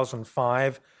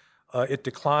 2005. It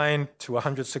declined to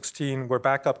 116. We're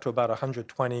back up to about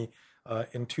 120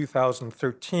 in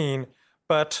 2013.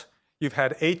 But you've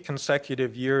had 8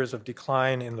 consecutive years of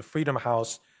decline in the Freedom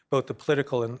House, both the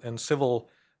political and civil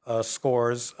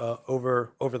scores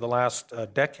over the last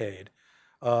decade.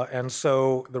 And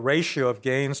so the ratio of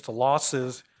gains to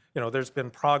losses, there's been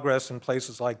progress in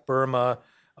places like Burma,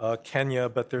 Kenya,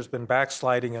 but there's been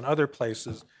backsliding in other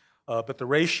places. But the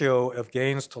ratio of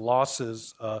gains to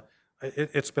losses,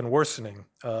 it's been worsening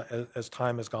as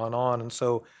time has gone on. And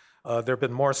so there have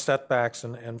been more setbacks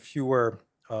and fewer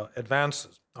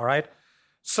advances, all right?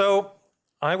 So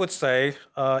I would say,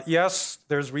 yes,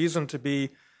 there's reason to be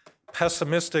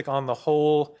pessimistic on the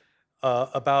whole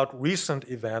about recent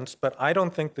events, but I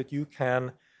don't think that you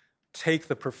can take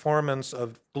the performance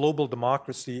of global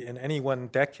democracy in any one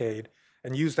decade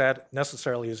and use that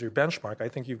necessarily as your benchmark. I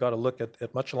think you've got to look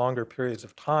at much longer periods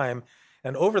of time.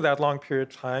 And over that long period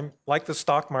of time, like the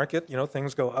stock market,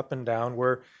 things go up and down.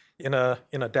 We're in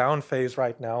a down phase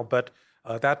right now, but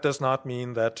that does not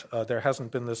mean that there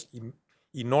hasn't been this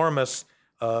enormous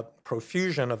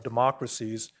profusion of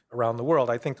democracies around the world.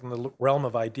 I think in the realm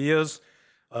of ideas,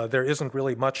 there isn't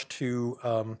really much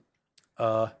to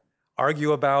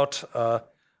argue about.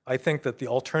 I think that the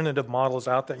alternative models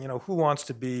out there, who wants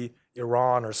to be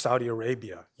Iran or Saudi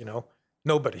Arabia?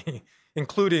 Nobody,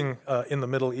 including in the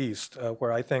Middle East,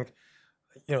 where I think,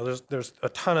 there's a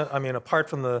ton of, apart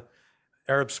from the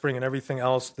Arab Spring and everything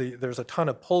else, there's a ton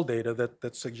of poll data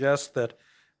that suggests that,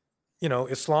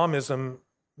 Islamism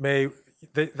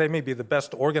they may be the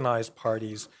best organized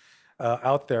parties,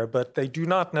 out there, but they do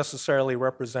not necessarily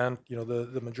represent,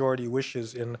 the majority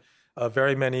wishes in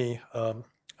very many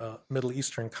Middle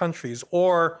Eastern countries,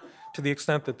 or to the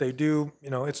extent that they do,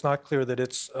 it's not clear that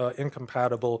it's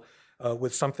incompatible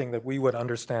with something that we would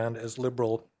understand as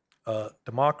liberal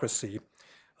democracy.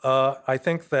 I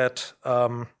think that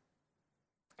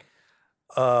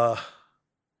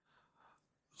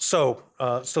so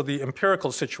the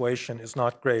empirical situation is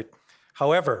not great.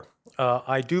 However,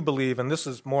 I do believe, and this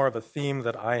is more of a theme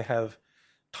that I have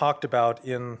talked about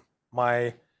in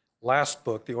my last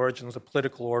book, The Origins of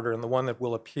Political Order, and the one that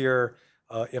will appear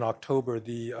in October,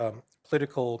 The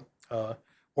Political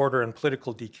Order and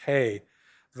Political Decay,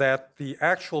 that the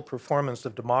actual performance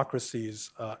of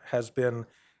democracies has been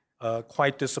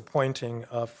quite disappointing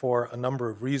for a number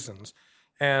of reasons.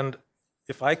 And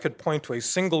if I could point to a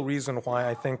single reason why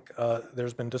I think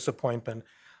there's been disappointment,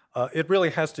 it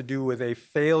really has to do with a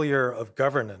failure of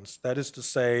governance. That is to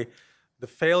say, the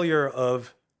failure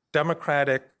of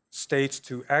democratic states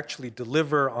to actually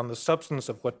deliver on the substance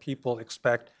of what people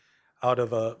expect out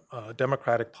of a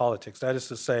democratic politics. That is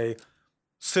to say,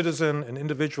 citizen and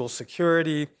individual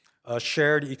security,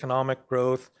 shared economic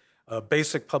growth,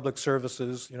 basic public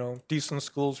services, decent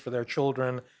schools for their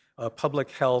children,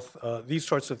 public health, these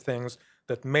sorts of things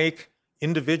that make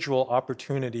individual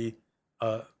opportunity,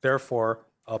 therefore,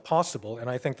 possible. And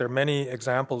I think there are many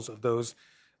examples of those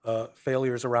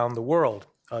failures around the world.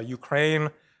 Ukraine,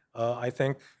 I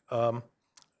think,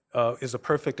 is a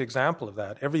perfect example of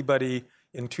that. Everybody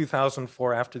in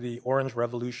 2004, after the Orange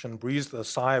Revolution, breathed a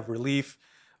sigh of relief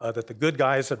that the good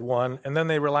guys had won, and then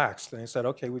they relaxed. And they said,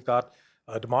 okay, we've got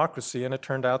democracy. And it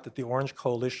turned out that the Orange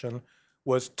Coalition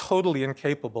was totally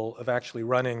incapable of actually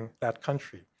running that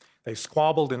country. They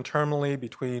squabbled internally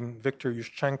between Viktor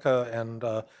Yushchenko and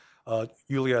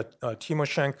Yulia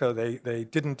Tymoshenko. They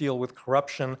didn't deal with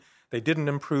corruption. They didn't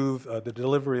improve the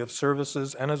delivery of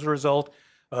services. And as a result,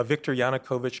 Viktor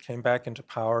Yanukovych came back into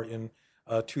power in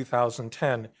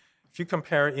 2010. If you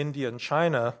compare India and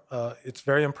China, it's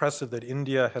very impressive that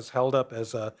India has held up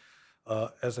as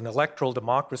an electoral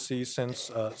democracy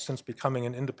since becoming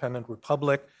an independent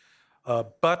republic.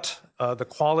 But the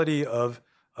quality of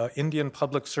Indian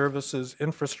public services,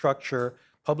 infrastructure,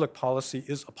 public policy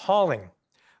is appalling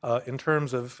in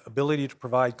terms of ability to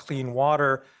provide clean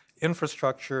water,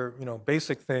 infrastructure,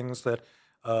 basic things that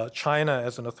China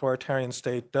as an authoritarian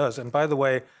state does. And by the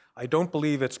way, I don't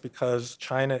believe it's because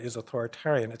China is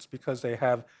authoritarian. It's because they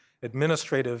have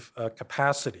administrative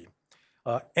capacity.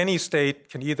 Any state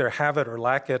can either have it or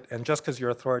lack it, and just because you're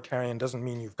authoritarian doesn't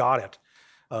mean you've got it.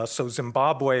 So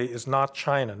Zimbabwe is not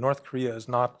China. North Korea is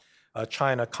not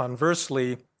China.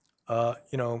 Conversely,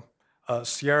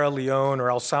 Sierra Leone or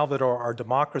El Salvador are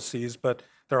democracies, but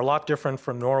they're a lot different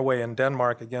from Norway and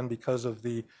Denmark, again, because of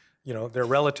their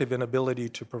relative inability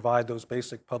to provide those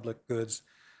basic public goods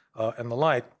and the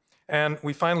like. And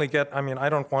we finally get, I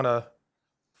don't want to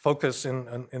focus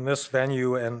in this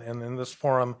venue and in this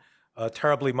forum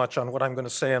terribly much on what I'm going to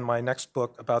say in my next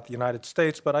book about the United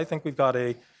States, but I think we've got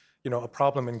a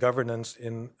problem in governance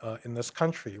in this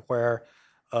country where,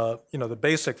 the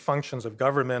basic functions of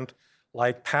government,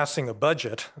 like passing a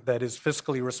budget that is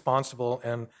fiscally responsible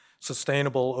and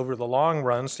sustainable over the long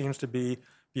run, seems to be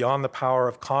beyond the power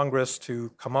of Congress to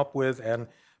come up with and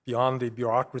beyond the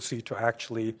bureaucracy to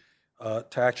actually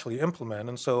implement.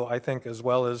 And so I think as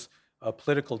well as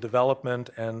political development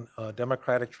and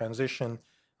democratic transition,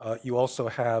 you also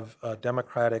have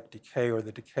democratic decay or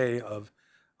the decay of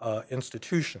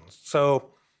institutions.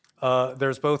 So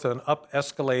there's both an up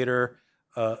escalator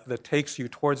that takes you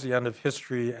towards the end of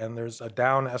history, and there's a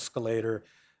down escalator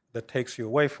that takes you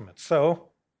away from it. So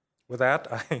with that,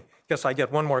 I guess I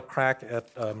get one more crack at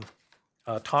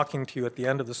talking to you at the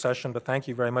end of the session, but thank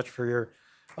you very much for your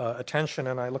attention,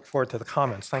 and I look forward to the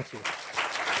comments. Thank you.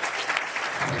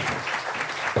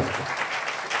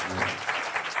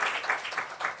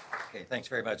 Okay, thanks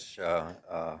very much,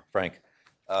 Frank.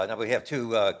 Now we have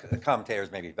two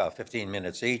commentators, maybe about 15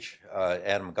 minutes each,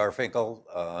 Adam Garfinkel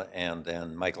and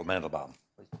then Michael Mandelbaum.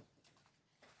 Please.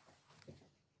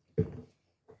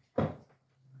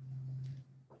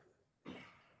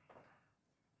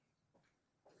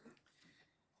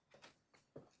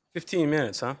 15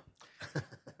 minutes, huh?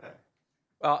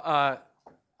 Well,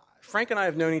 Frank and I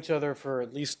have known each other for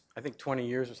at least, I think, 20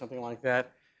 years or something like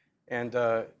that. And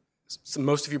so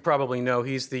most of you probably know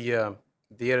he's the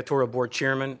editorial board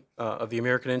chairman of the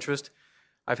American Interest.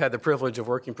 I've had the privilege of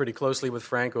working pretty closely with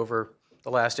Frank over the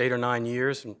last 8 or 9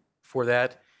 years and before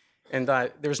that. And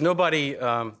there's nobody,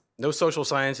 no social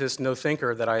scientist, no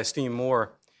thinker that I esteem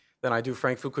more than I do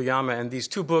Frank Fukuyama. And these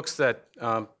two books that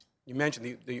you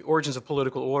mentioned, the Origins of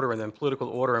Political Order, and then Political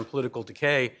Order and Political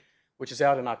Decay, which is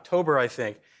out in October, I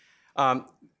think.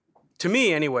 To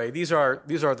me, anyway, these are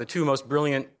the two most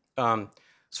brilliant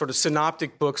sort of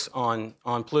synoptic books on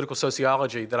political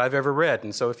sociology that I've ever read.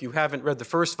 And so if you haven't read the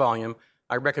first volume,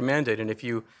 I recommend it. And if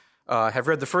you have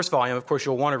read the first volume, of course,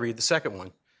 you'll want to read the second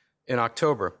one in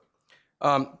October.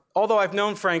 Although I've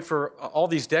known Frank for all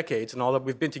these decades, and although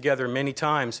we've been together many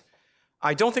times,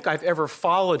 I don't think I've ever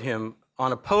followed him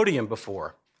on a podium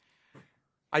before.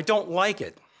 I don't like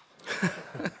it.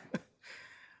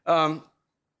 But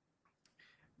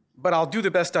I'll do the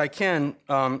best I can.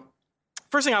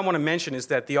 First thing I want to mention is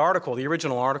that the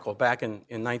original article back in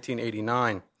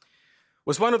 1989,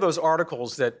 was one of those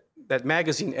articles that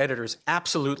magazine editors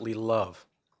absolutely love.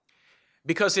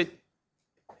 Because it,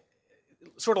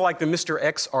 sort of like the Mr.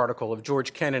 X article of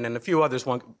George Kennan and a few others,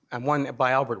 one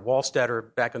by Albert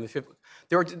Wallstatter back in the 50s,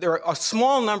 there are a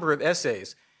small number of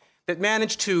essays that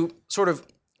manage to sort of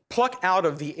pluck out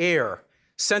of the air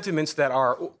sentiments that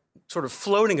are sort of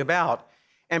floating about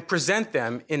and present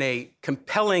them in a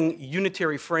compelling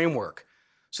unitary framework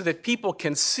so that people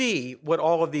can see what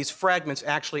all of these fragments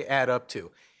actually add up to.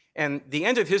 And the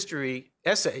End of History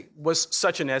essay was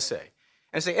such an essay.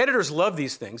 And so editors love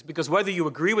these things because whether you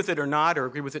agree with it or not, or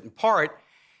agree with it in part,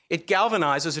 it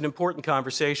galvanizes an important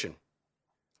conversation.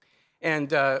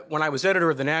 And when I was editor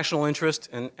of the National Interest,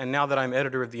 and now that I'm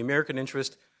editor of the American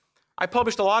Interest, I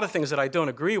published a lot of things that I don't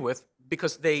agree with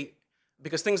because there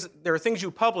are things you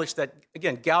publish that,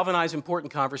 again, galvanize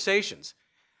important conversations.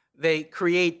 They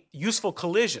create useful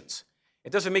collisions.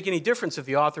 It doesn't make any difference if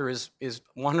the author is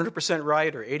 100%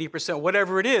 right or 80%,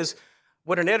 whatever it is.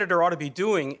 What an editor ought to be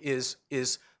doing is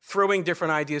throwing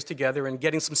different ideas together and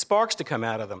getting some sparks to come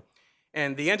out of them.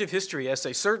 And the End of History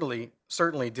essay certainly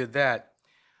did that.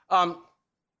 I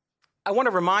want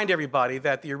to remind everybody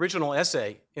that the original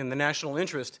essay in the National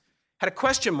Interest had a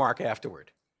question mark afterward.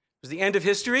 It was the End of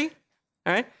History,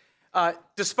 all right?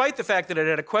 Despite the fact that it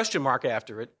had a question mark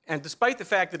after it, and despite the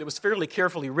fact that it was fairly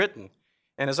carefully written,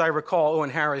 and as I recall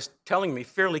Owen Harris telling me,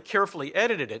 fairly carefully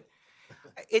edited it,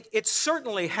 it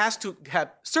certainly has to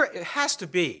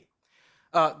be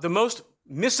the most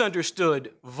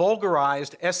misunderstood,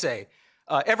 vulgarized essay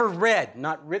ever read,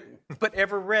 not written, but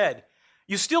ever read.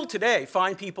 You still today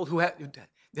find people who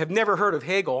have never heard of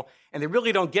Hegel, and they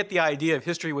really don't get the idea of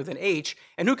history with an H,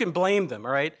 and who can blame them,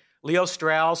 all right? Leo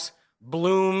Strauss,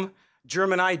 Bloom,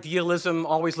 German idealism,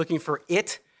 always looking for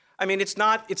it. I mean, it's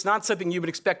not something you would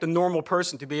expect a normal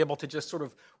person to be able to just sort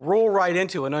of roll right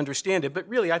into and understand it. But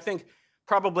really, I think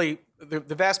probably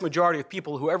the vast majority of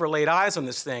people who ever laid eyes on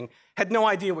this thing had no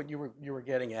idea what you were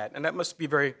getting at, and that must be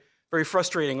very, very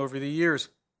frustrating over the years.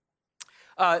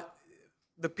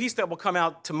 The piece that will come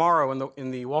out tomorrow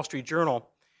in the Wall Street Journal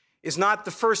is not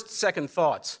the first second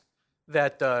thoughts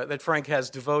that Frank has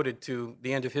devoted to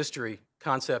the End of History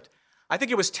concept. I think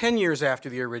it was 10 years after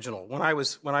the original, when I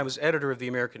was editor of the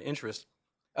American Interest,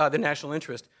 the National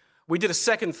Interest. We did a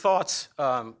second thoughts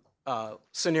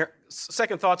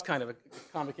second thoughts kind of a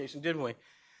convocation, didn't we?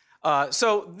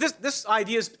 So this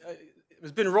idea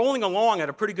has been rolling along at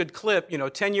a pretty good clip,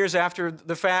 10 years after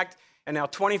the fact, and now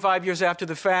 25 years after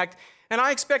the fact. And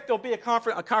I expect there'll be a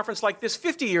conference like this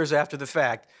 50 years after the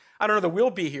fact. I don't know that we'll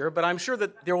be here, but I'm sure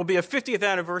that there will be a 50th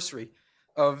anniversary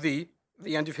of the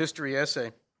End of History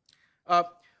essay.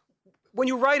 When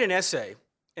you write an essay,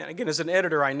 and again, as an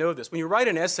editor, I know this, when you write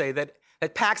an essay that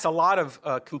packs a lot of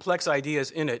complex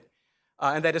ideas in it,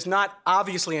 and that is not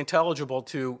obviously intelligible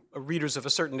to readers of a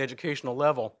certain educational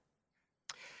level,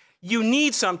 you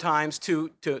need sometimes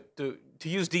to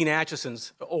use Dean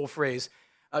Acheson's old phrase,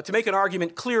 to make an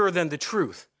argument clearer than the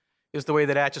truth, is the way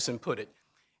that Acheson put it.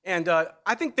 And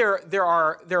I think there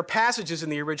are passages in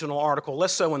the original article,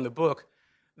 less so in the book,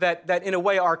 that in a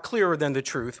way are clearer than the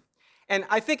truth. And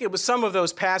I think it was some of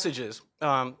those passages,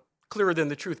 clearer than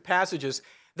the truth passages,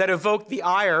 that evoked the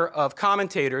ire of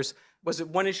commentators. Was it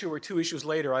one issue or two issues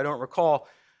later? I don't recall.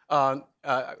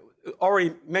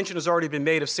 Mention has already been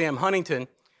made of Sam Huntington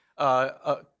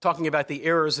talking about the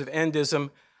errors of endism.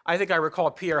 I think I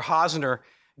recall Pierre Hosner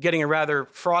getting rather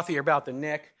frothy about the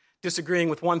neck, disagreeing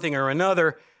with one thing or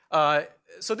another.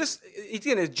 So this,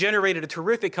 again, has generated a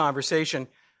terrific conversation.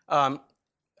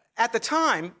 At the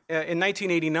time, in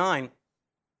 1989,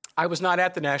 I was not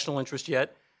at the National Interest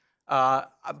yet, but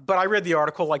I read the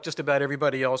article like just about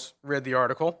everybody else read the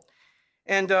article.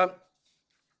 And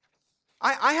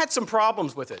I had some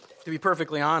problems with it, to be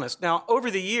perfectly honest. Now, over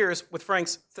the years, with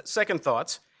Frank's second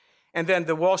thoughts, and then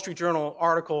the Wall Street Journal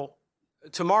article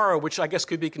tomorrow, which I guess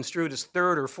could be construed as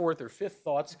third or fourth or fifth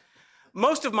thoughts,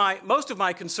 most of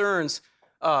my concerns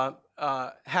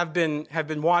have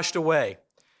been washed away,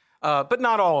 but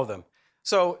not all of them.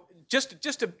 So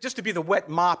just to be the wet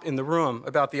mop in the room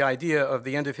about the idea of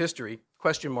the end of history,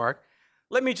 question mark,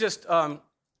 let me just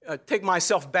take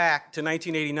myself back to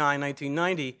 1989,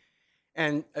 1990,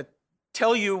 and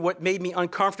tell you what made me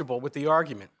uncomfortable with the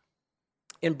argument,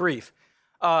 in brief.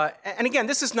 And again,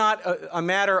 this is not a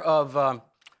matter of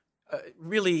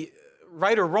really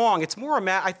right or wrong. It's more a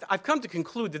matter, I've come to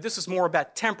conclude that this is more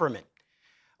about temperament.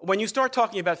 When you start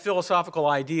talking about philosophical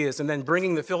ideas and then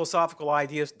bringing the philosophical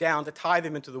ideas down to tie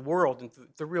them into the world, into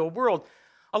the real world,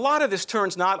 a lot of this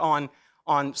turns not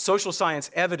on social science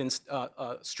evidence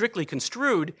strictly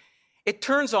construed. It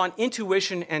turns on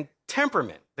intuition and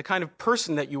temperament, the kind of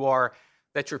person that you are,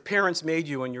 that your parents made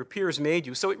you and your peers made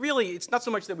you. So it's not so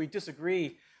much that we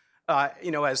disagree,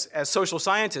 as social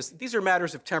scientists. These are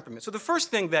matters of temperament. So the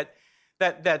first thing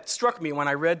that struck me when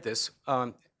I read this,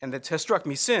 and that has struck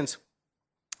me since,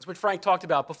 is what Frank talked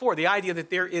about before, the idea that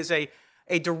there is a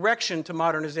direction to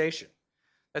modernization,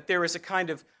 that there is a kind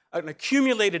of an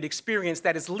accumulated experience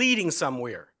that is leading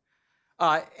somewhere.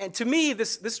 And to me,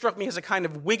 this struck me as a kind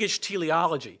of Whiggish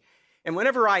teleology. And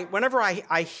whenever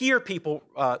I hear people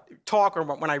talk, or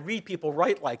when I read people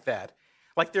write like that,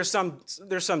 like there's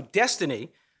some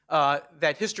destiny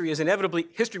that history is inevitably,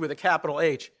 history with a capital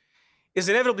H, is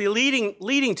inevitably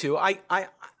leading to,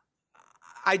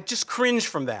 I just cringe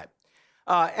from that.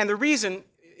 And the reason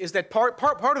is that part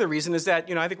of the reason is that,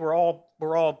 I think we're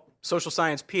all social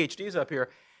science PhDs up here.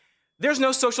 There's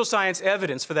no social science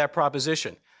evidence for that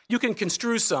proposition. You can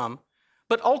construe some,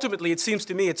 but ultimately it seems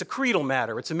to me it's a creedal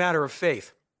matter. It's a matter of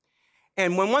faith.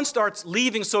 And when one starts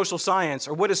leaving social science,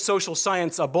 or what is social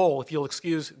science-able, if you'll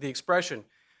excuse the expression,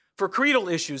 for creedal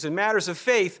issues and matters of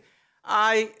faith,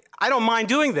 I don't mind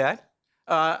doing that.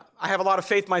 I have a lot of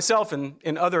faith myself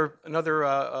in other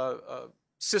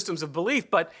systems of belief,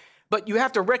 but you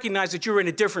have to recognize that you're in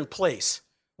a different place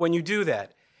when you do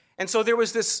that. And so there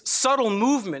was this subtle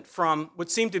movement from what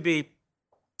seemed to be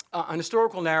an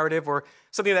historical narrative or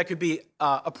something that could be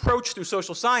approached through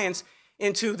social science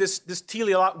into this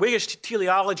Whiggish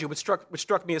teleology, which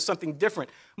struck me as something different.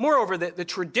 Moreover, the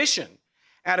tradition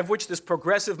out of which this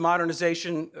progressive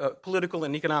modernization, political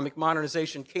and economic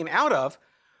modernization came out of,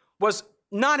 was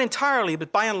not entirely,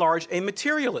 but by and large, a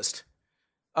materialist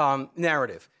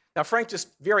narrative. Now, Frank just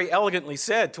very elegantly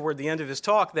said toward the end of his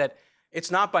talk that it's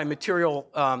not by material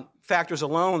factors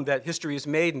alone that history is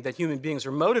made and that human beings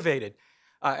are motivated.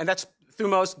 And that's, through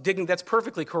most digging, that's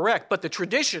perfectly correct. But the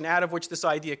tradition out of which this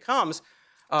idea comes,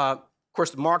 of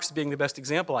course, Marx being the best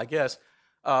example, I guess,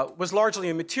 was largely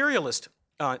a materialist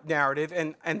narrative.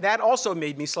 And that also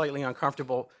made me slightly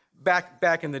uncomfortable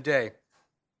back in the day.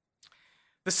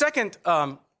 The second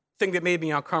thing that made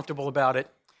me uncomfortable about it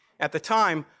at the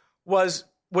time was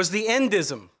the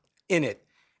endism in it.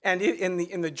 And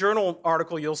in the journal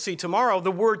article you'll see tomorrow,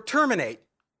 the word terminate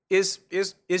is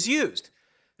used.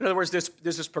 In other words, there's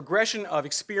this progression of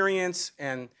experience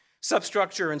and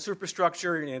substructure and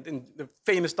superstructure in the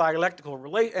famous dialectical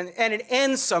relation, and it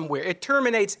ends somewhere. It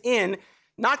terminates in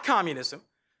not communism,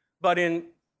 but in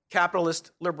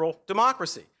capitalist liberal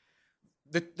democracy.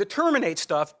 The terminate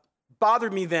stuff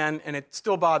bothered me then, and it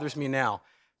still bothers me now,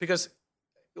 because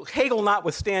Hegel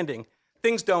notwithstanding,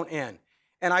 things don't end.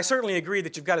 And I certainly agree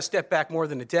that you've got to step back more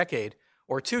than a decade,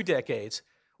 or 2 decades,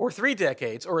 or 3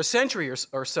 decades, or a century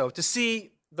or so to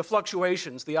see the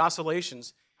fluctuations, the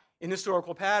oscillations in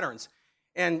historical patterns.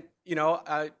 And,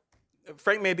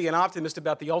 Frank may be an optimist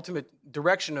about the ultimate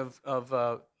direction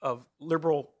of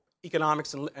liberal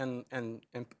economics and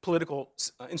political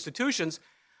institutions.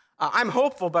 I'm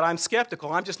hopeful, but I'm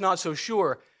skeptical. I'm just not so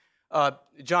sure.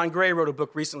 John Gray wrote a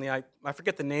book recently. I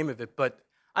forget the name of it, but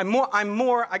I'm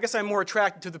more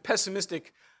attracted to the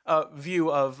pessimistic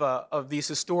view of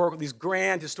these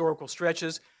grand historical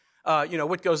stretches.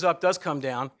 What goes up does come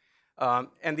down,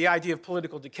 and the idea of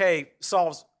political decay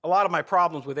solves a lot of my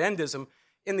problems with endism.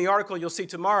 In the article you'll see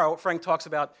tomorrow, Frank talks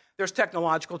about there's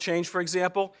technological change, for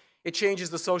example. It changes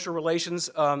the social relations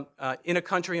in a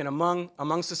country and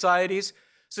among societies,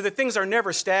 so that things are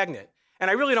never stagnant. And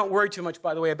I really don't worry too much,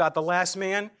 by the way, about the last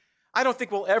man. I don't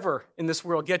think we'll ever in this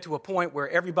world get to a point where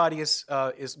everybody is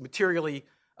materially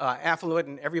affluent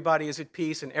and everybody is at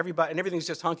peace and everything's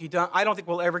just hunky-dory. I don't think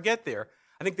we'll ever get there.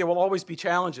 I think there will always be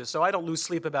challenges, so I don't lose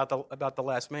sleep about the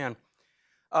last man.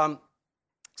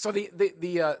 So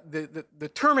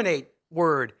the terminate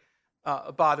word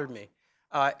bothered me,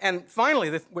 and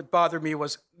finally, what bothered me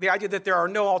was the idea that there are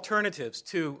no alternatives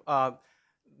to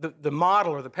the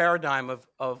model or the paradigm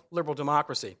of liberal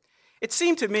democracy. It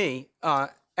seemed to me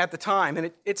at the time,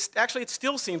 and it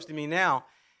still seems to me now,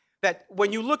 that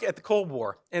when you look at the Cold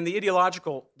War and the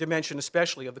ideological dimension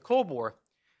especially of the Cold War,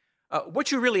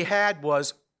 what you really had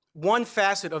was one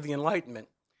facet of the Enlightenment,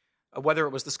 whether it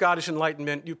was the Scottish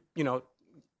Enlightenment, you know,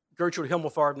 Gertrude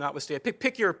Himmelfarb notwithstanding,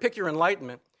 pick your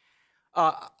Enlightenment,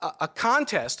 a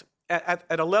contest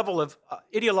at a level of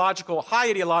high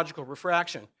ideological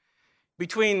refraction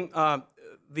between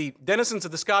the denizens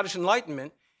of the Scottish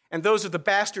Enlightenment and those of the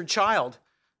bastard child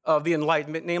of the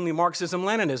Enlightenment, namely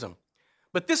Marxism-Leninism.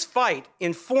 But this fight,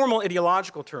 in formal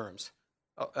ideological terms,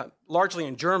 largely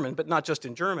in German, but not just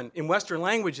in German, in Western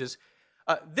languages,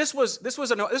 this was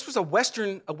a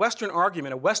Western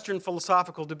argument, a Western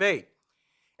philosophical debate,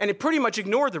 and it pretty much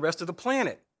ignored the rest of the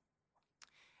planet.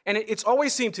 And it's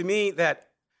always seemed to me that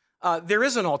there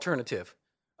is an alternative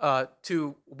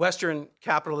to Western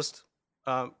capitalist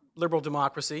liberal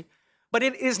democracy, but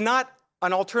it is not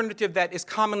an alternative that is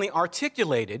commonly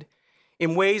articulated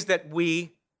in ways that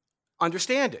we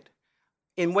understand it,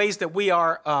 in ways that we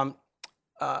are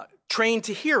trained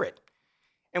to hear it.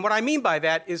 And what I mean by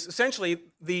that is essentially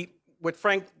what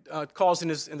Frank calls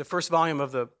in the first volume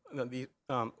of the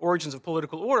Origins of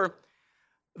Political Order,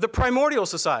 the primordial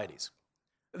societies,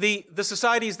 the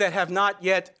societies that have not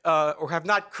yet or have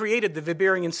not created the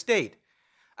Weberian state.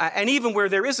 And even where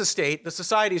there is a state, the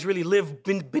societies really live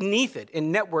beneath it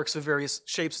in networks of various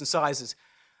shapes and sizes.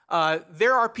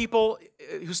 There are people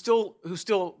who still,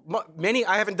 many,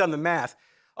 I haven't done the math,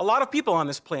 a lot of people on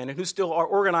this planet who still are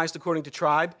organized according to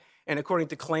tribe and according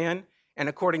to clan and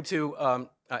according to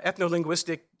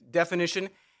ethno-linguistic definition.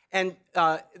 And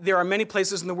there are many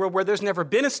places in the world where there's never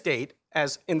been a state,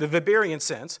 as in the Weberian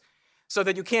sense, so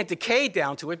that you can't decay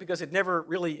down to it because it never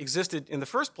really existed in the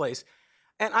first place.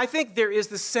 And I think there is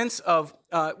this sense of,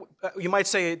 you might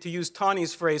say, to use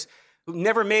Tanya's phrase, who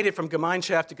never made it from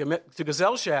Gemeinschaft to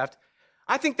Gesellschaft.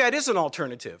 I think that is an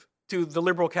alternative to the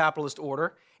liberal capitalist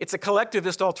order. It's a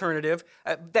collectivist alternative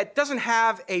that doesn't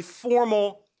have a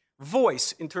formal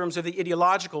voice in terms of the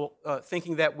ideological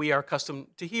thinking that we are accustomed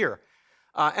to hear.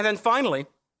 And then finally,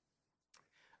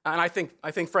 and I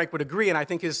think Frank would agree, and I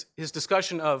think his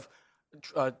discussion of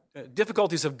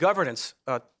difficulties of governance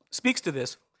speaks to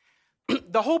this.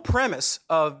 The whole premise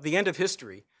of the end of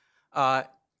history, it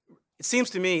seems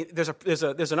to me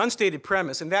there's an unstated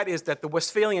premise, and that is that the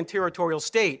Westphalian territorial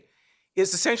state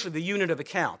is essentially the unit of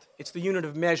account. It's the unit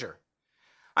of measure.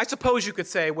 I suppose you could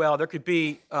say, well, there could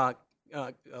be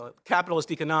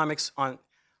capitalist economics on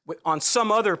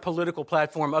some other political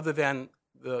platform other than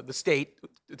the state,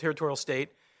 the territorial state,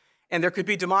 and there could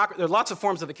be there are lots of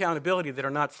forms of accountability that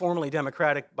are not formally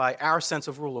democratic by our sense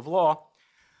of rule of law.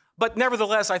 But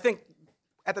nevertheless, I think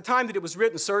at the time that it was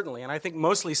written, certainly, and I think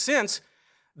mostly since,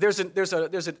 there's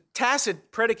a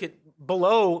tacit predicate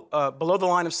below the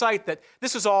line of sight that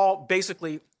this is all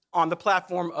basically on the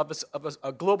platform of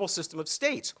a global system of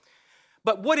states.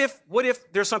 But what if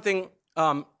there's something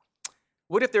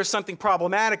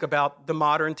problematic about the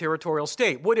modern territorial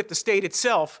state? What if the state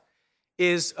itself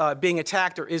is being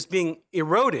attacked or is being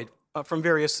eroded from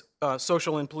various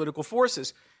social and political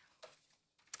forces?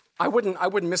 I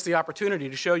wouldn't miss the opportunity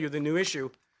to show you the new issue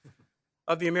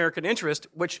of the American Interest,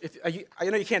 which I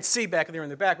know you can't see back there in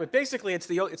the back, but basically it's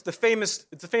the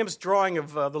famous drawing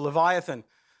of the Leviathan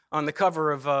on the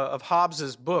cover of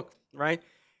Hobbes's book, right?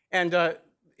 And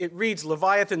it reads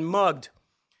Leviathan Mugged,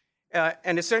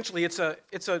 and essentially it's a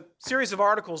series of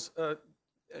articles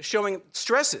showing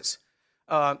stresses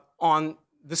on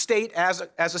the state as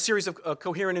a series of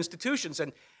coherent institutions,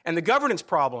 and the governance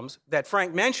problems that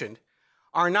Frank mentioned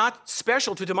are not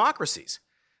special to democracies.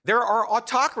 There are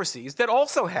autocracies that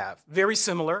also have very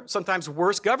similar, sometimes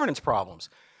worse governance problems.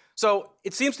 So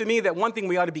it seems to me that one thing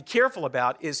we ought to be careful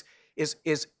about is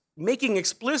making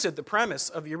explicit the premise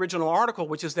of the original article,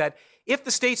 which is that if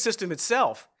the state system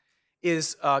itself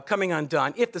is coming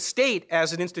undone, if the state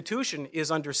as an institution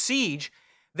is under siege,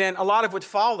 then a lot of what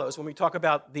follows when we talk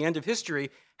about the end of history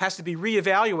has to be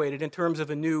reevaluated in terms of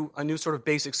a new sort of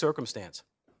basic circumstance.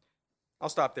 I'll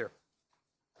stop there.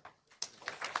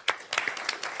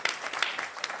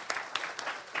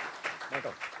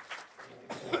 Michael.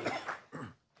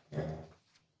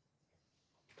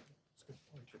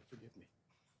 Forgive me.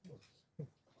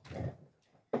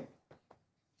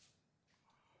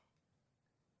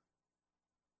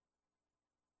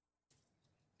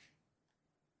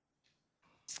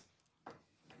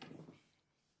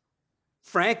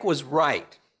 Frank was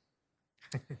right.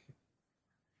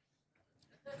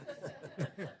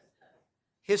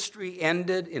 History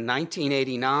ended in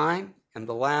 1989, and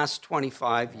the last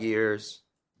 25 years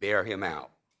bear him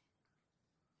out.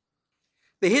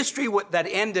 The history that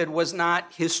ended was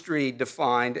not history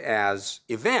defined as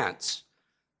events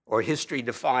or history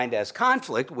defined as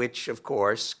conflict, which, of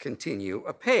course, continue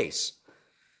apace.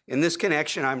 In this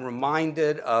connection, I'm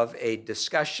reminded of a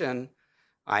discussion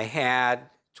I had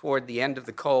toward the end of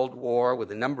the Cold War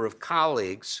with a number of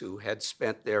colleagues who had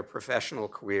spent their professional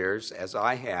careers, as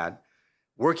I had,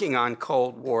 working on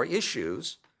Cold War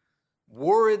issues,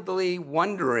 worriedly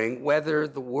wondering whether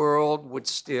the world would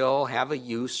still have a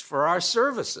use for our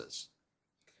services.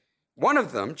 One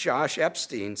of them, Josh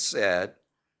Epstein, said,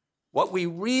 "What we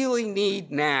really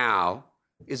need now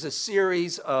is a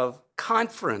series of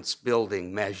conference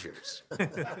building measures."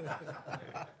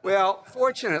 Well,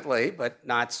 fortunately, but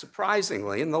not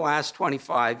surprisingly, in the last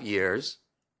 25 years,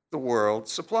 the world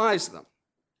supplies them.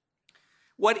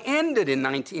 What ended in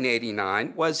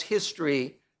 1989 was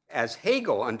history as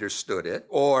Hegel understood it,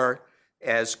 or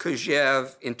as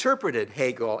Kojève interpreted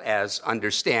Hegel as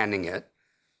understanding it,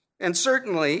 and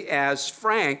certainly as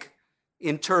Frank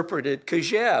interpreted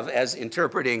Kojève as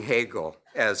interpreting Hegel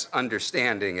as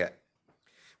understanding it.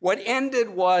 What ended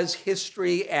was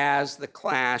history as the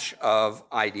clash of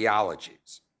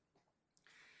ideologies.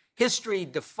 History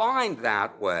defined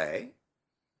that way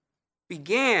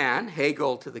began,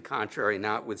 Hegel to the contrary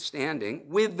notwithstanding,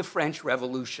 with the French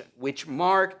Revolution, which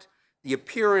marked the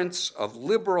appearance of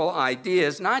liberal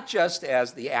ideas not just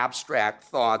as the abstract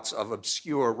thoughts of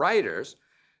obscure writers,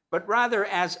 but rather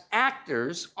as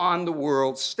actors on the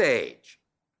world stage.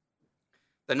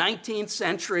 The 19th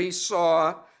century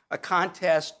saw a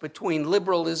contest between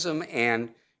liberalism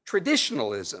and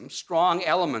traditionalism, strong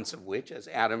elements of which, as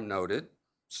Adam noted,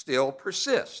 still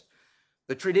persist.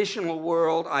 The traditional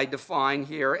world I define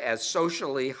here as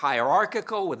socially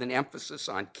hierarchical with an emphasis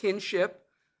on kinship,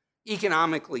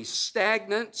 economically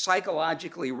stagnant,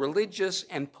 psychologically religious,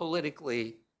 and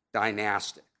politically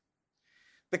dynastic.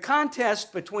 The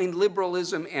contest between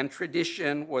liberalism and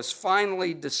tradition was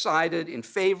finally decided in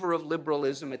favor of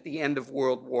liberalism at the end of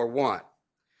World War I.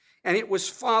 And it was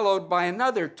followed by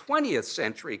another 20th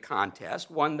century contest,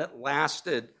 one that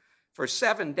lasted for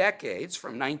 7 decades,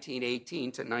 from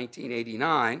 1918 to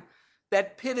 1989,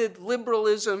 that pitted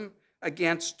liberalism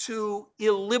against two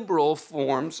illiberal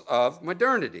forms of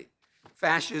modernity,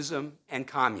 fascism and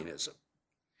communism.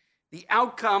 The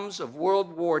outcomes of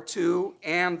World War II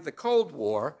and the Cold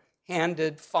War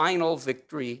handed final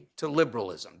victory to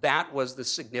liberalism. That was the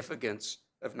significance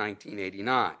of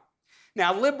 1989.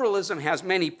 Now, liberalism has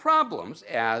many problems,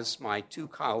 as my two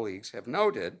colleagues have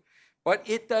noted, but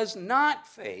it does not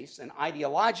face an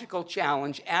ideological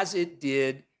challenge as it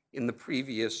did in the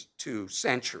previous 2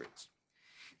 centuries.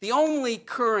 The only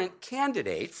current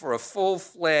candidate for a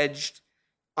full-fledged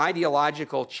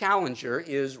ideological challenger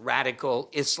is radical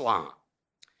Islam.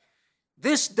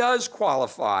 This does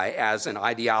qualify as an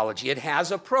ideology. It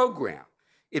has a program.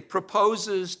 It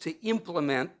proposes to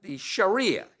implement the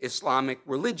Sharia, Islamic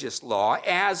religious law,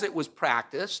 as it was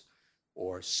practiced,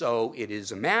 or so it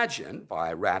is imagined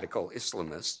by radical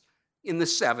Islamists, in the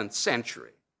 7th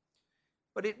century.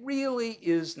 But it really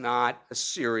is not a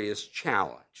serious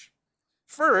challenge.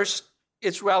 First,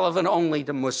 it's relevant only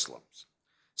to Muslims.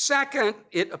 Second,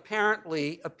 it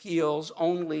apparently appeals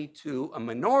only to a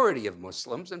minority of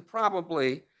Muslims, and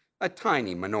probably a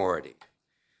tiny minority.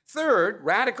 Third,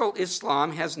 radical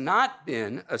Islam has not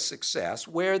been a success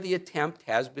where the attempt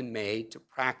has been made to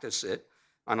practice it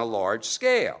on a large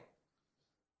scale.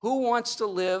 Who wants to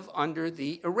live under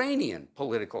the Iranian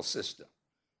political system?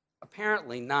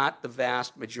 Apparently not the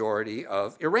vast majority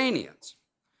of Iranians.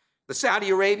 The Saudi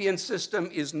Arabian system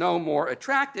is no more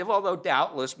attractive, although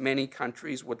doubtless many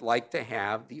countries would like to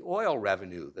have the oil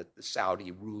revenue that the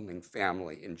Saudi ruling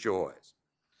family enjoys.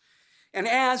 And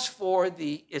as for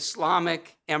the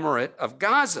Islamic Emirate of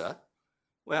Gaza,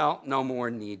 well, no more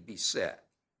need be said.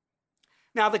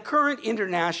 Now, the current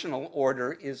international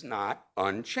order is not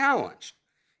unchallenged.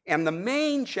 And the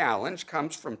main challenge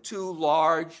comes from 2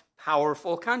 large,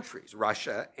 powerful countries,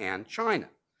 Russia and China.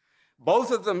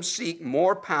 Both of them seek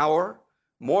more power,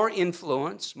 more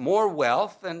influence, more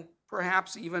wealth, and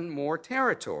perhaps even more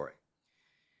territory.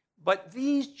 But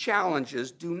these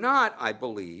challenges do not, I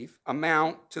believe,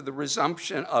 amount to the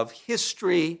resumption of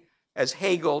history as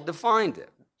Hegel defined it,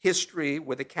 history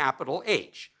with a capital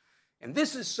H. And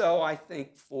this is so, I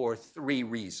think, for 3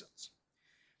 reasons.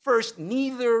 First,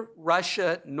 neither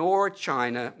Russia nor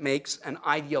China makes an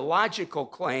ideological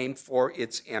claim for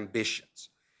its ambitions.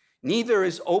 Neither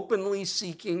is openly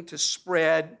seeking to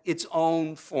spread its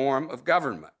own form of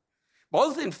government.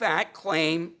 Both, in fact,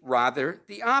 claim rather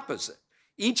the opposite.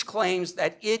 Each claims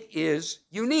that it is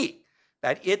unique,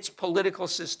 that its political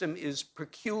system is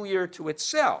peculiar to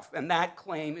itself, and that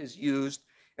claim is used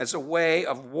as a way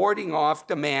of warding off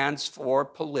demands for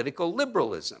political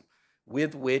liberalism,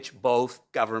 with which both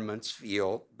governments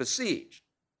feel besieged.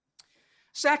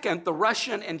 Second, the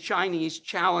Russian and Chinese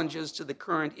challenges to the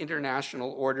current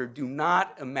international order do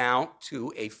not amount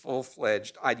to a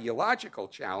full-fledged ideological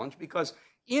challenge because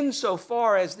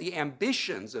insofar as the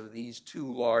ambitions of these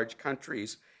two large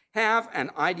countries have an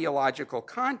ideological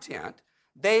content,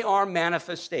 they are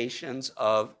manifestations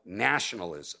of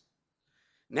nationalism.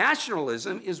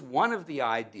 Nationalism is one of the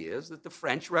ideas that the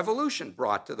French Revolution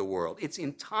brought to the world. It's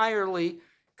entirely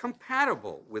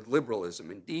compatible with liberalism.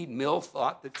 Indeed, Mill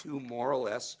thought the two more or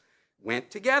less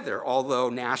went together, although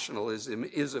nationalism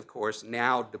is, of course,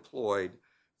 now deployed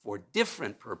for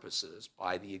different purposes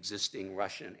by the existing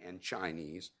Russian and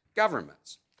Chinese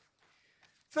governments.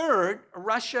 Third,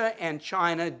 Russia and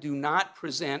China do not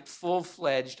present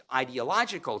full-fledged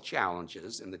ideological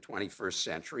challenges in the 21st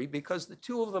century because the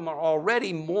two of them are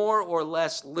already more or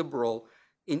less liberal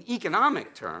in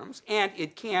economic terms, and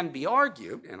it can be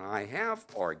argued, and I have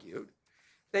argued,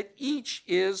 that each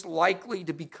is likely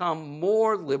to become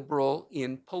more liberal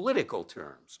in political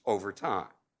terms over time.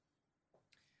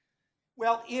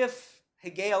 Well, if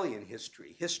Hegelian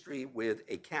history, history with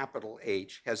a capital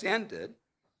H, has ended,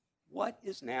 what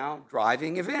is now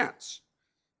driving events?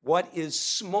 What is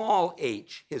small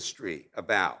h history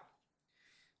about?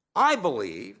 I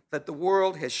believe that the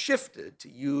world has shifted, to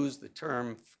use the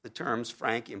terms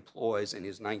Frank employs in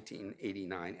his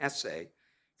 1989 essay,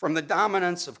 from the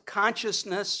dominance of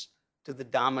consciousness to the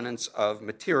dominance of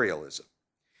materialism.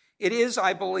 It is,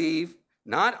 I believe,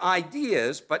 not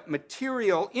ideas, but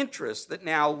material interests that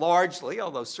now largely,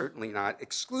 although certainly not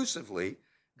exclusively,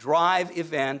 drive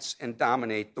events and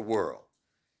dominate the world.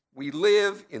 We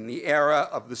live in the era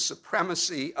of the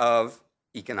supremacy of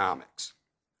economics.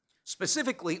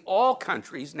 Specifically, all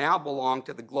countries now belong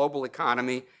to the global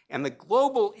economy, and the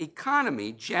global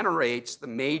economy generates the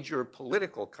major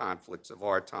political conflicts of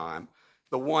our time,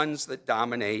 the ones that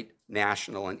dominate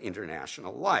national and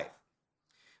international life.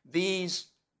 These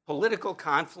political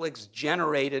conflicts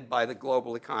generated by the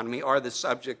global economy are the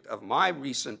subject of my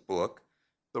recent book,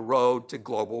 The Road to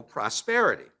Global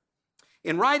Prosperity.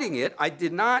 In writing it, I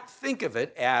did not think of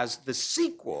it as the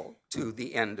sequel to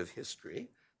The End of History,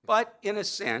 but in a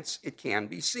sense, it can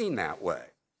be seen that way.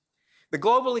 The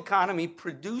global economy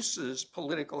produces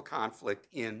political conflict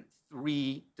in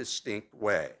three distinct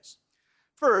ways.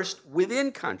 First,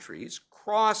 within countries,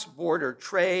 cross-border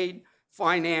trade,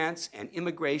 finance, and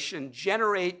immigration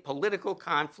generate political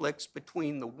conflicts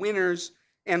between the winners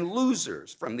and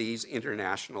losers from these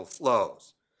international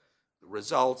flows. The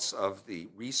results of the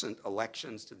recent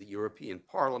elections to the European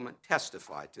Parliament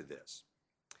testify to this.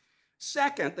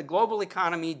 Second, the global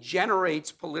economy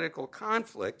generates political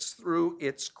conflicts through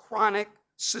its chronic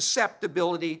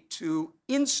susceptibility to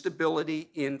instability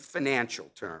in financial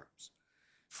terms.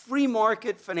 Free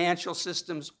market financial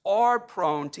systems are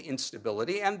prone to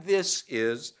instability, and this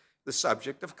is the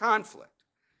subject of conflict.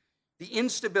 The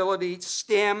instability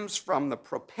stems from the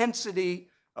propensity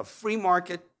of free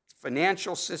market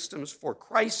financial systems for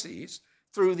crises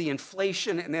through the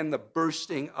inflation and then the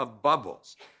bursting of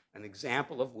bubbles, an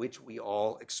example of which we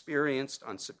all experienced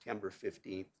on September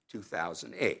 15,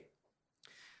 2008.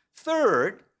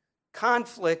 Third,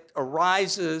 conflict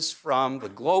arises from the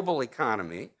global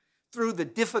economy through the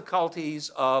difficulties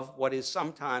of what is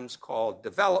sometimes called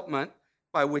development,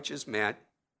 by which is meant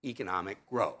economic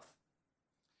growth.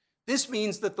 This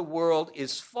means that the world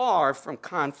is far from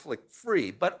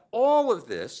conflict-free, but all of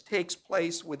this takes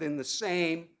place within the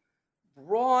same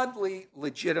broadly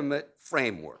legitimate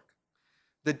framework.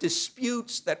 The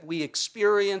disputes that we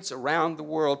experience around the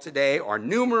world today are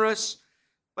numerous,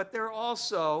 but they're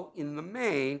also, in the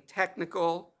main,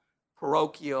 technical,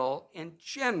 parochial, and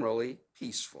generally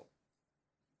peaceful.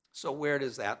 So where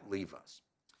does that leave us?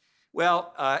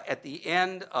 Well, at the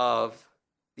end of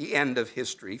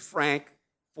history, Frank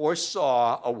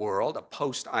foresaw a world, a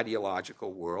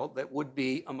post-ideological world, that would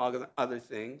be, among other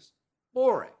things,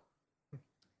 boring.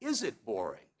 Is it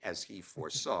boring, as he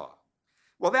foresaw?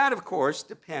 Well, that, of course,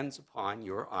 depends upon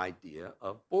your idea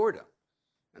of boredom.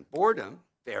 And boredom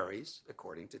varies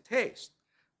according to taste.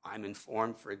 I'm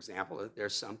informed, for example, that there are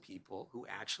some people who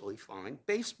actually find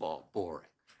baseball boring,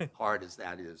 hard as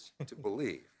that is to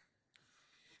believe.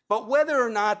 But whether or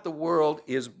not the world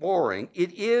is boring,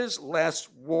 it is less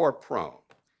war-prone.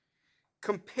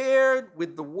 Compared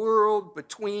with the world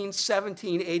between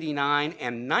 1789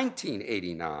 and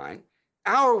 1989,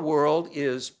 our world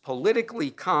is politically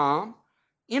calm,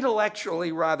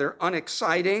 intellectually rather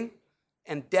unexciting,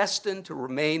 and destined to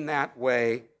remain that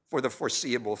way for the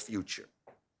foreseeable future.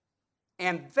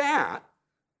 And that,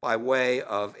 by way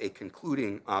of a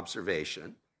concluding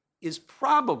observation, is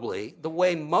probably the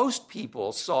way most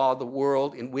people saw the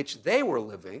world in which they were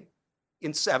living in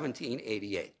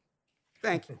 1788.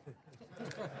 Thank you.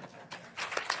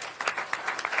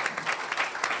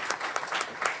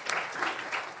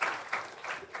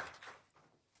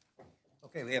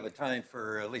 Okay, we have a time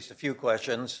for at least a few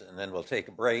questions, and then we'll take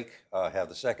a break, have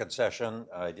the second session.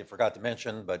 I forgot to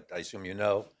mention, but I assume you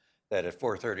know, that at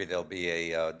 4:30 there'll be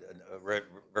a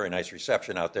very nice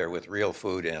reception out there with real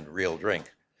food and real drink,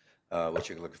 which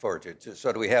you can look forward to.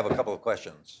 So do we have a couple of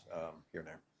questions here and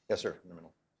there? Yes, sir, in the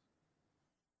middle.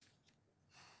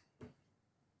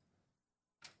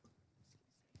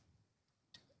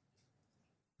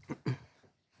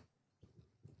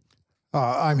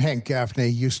 I'm Hank Gaffney,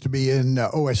 used to be in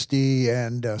OSD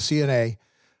and CNA,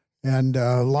 and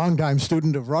a longtime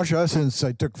student of Russia since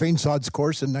I took Feinsod's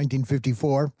course in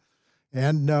 1954,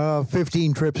 and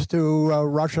 15 trips to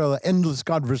Russia, endless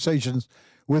conversations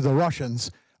with the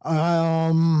Russians.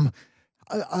 I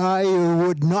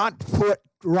would not put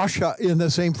Russia in the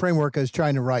same framework as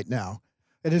China right now.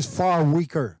 It is far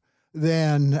weaker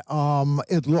than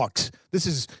it looks. This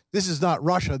is not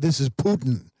Russia, this is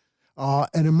Putin.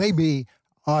 And it may be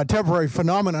a temporary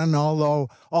phenomenon, although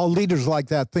all leaders like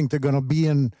that think they're going to be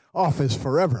in office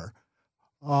forever.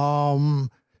 And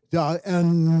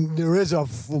there is a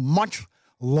much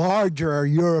larger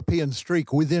European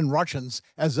streak within Russians,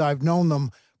 as I've known them,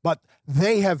 but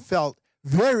they have felt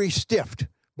very stiffed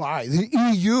by the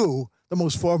EU, the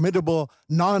most formidable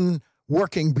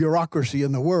non-working bureaucracy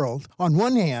in the world, on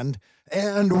one hand,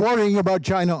 and worrying about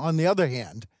China on the other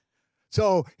hand.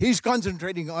 So he's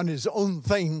concentrating on his own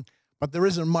thing, but there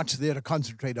isn't much there to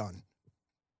concentrate on.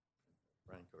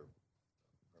 Frank or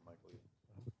Michael?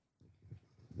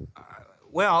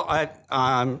 Well,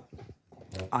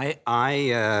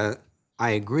 I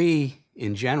agree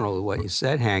in general with what you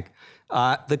said, Hank.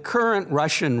 The current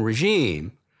Russian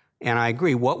regime, and I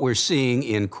agree, what we're seeing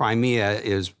in Crimea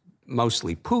is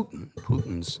mostly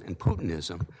Putinism.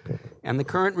 And the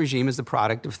current regime is the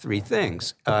product of three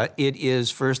things. It is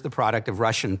first the product of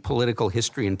Russian political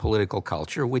history and political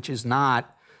culture, which is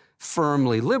not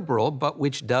firmly liberal, but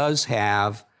which does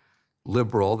have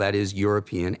liberal, that is,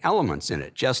 European elements in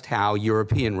it. Just how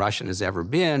European Russian has ever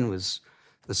been was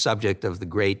the subject of the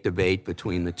great debate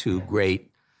between the two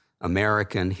great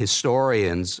American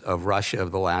historians of Russia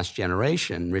of the last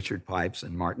generation, Richard Pipes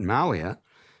and Martin Malia.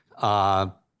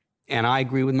 And I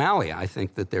agree with Malia. I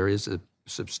think that there is a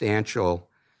substantial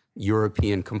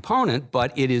European component,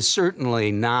 but it is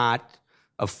certainly not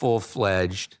a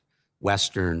full-fledged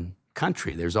Western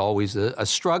country. There's always a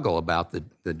struggle about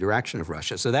the direction of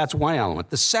Russia. So that's one element.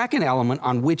 The second element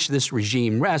on which this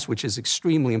regime rests, which is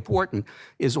extremely important,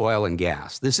 is oil and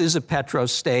gas. This is a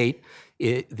petrostate.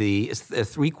 The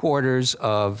three-quarters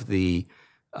of the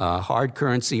hard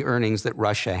currency earnings that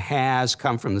Russia has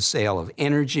come from the sale of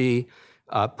energy.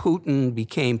 Putin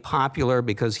became popular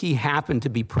because he happened to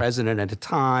be president at a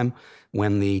time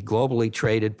when the globally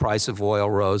traded price of oil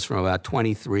rose from about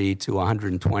 $23 to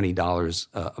 $120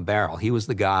 a barrel. He was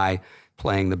the guy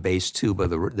playing the bass tuba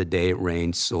the day it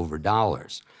rained silver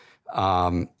dollars.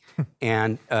 But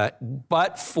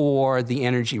for the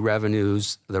energy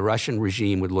revenues, the Russian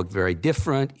regime would look very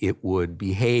different. It would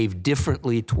behave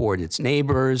differently toward its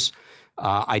neighbors.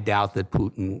 I doubt that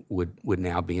Putin would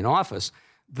now be in office.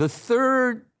 The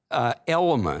third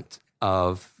element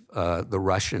of the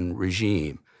Russian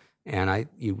regime, and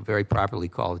you very properly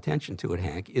call attention to it,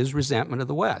 Hank, is resentment of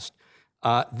the West.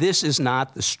 This is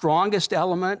not the strongest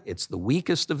element. It's the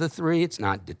weakest of the three. It's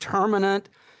not determinant,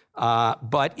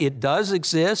 but it does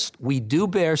exist. We do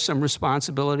bear some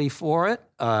responsibility for it,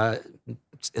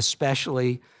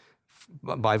 especially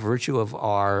by virtue of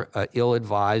our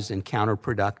ill-advised and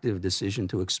counterproductive decision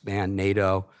to expand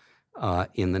NATO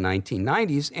in the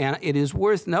 1990s. And it is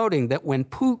worth noting that when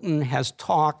Putin has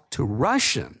talked to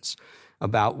Russians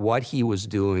about what he was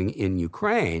doing in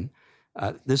Ukraine,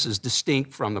 this is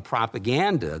distinct from the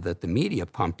propaganda that the media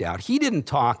pumped out. He didn't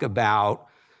talk about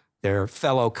their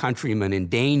fellow countrymen in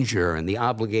danger and the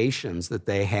obligations that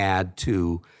they had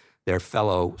to their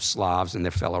fellow Slavs and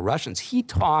their fellow Russians. He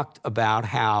talked about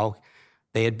how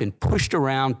they had been pushed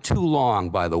around too long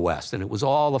by the West, and it was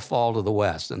all the fault of the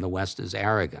West, and the West is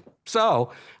arrogant.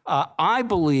 So I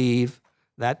believe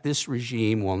that this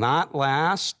regime will not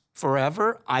last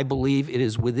forever. I believe it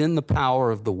is within the power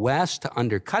of the West to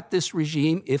undercut this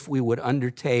regime if we would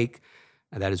undertake,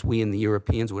 that is, we and the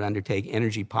Europeans would undertake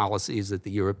energy policies that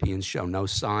the Europeans show no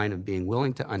sign of being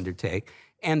willing to undertake.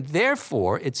 And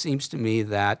therefore, it seems to me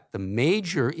that the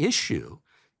major issue,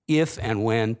 if and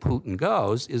when Putin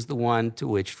goes, is the one to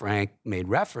which Frank made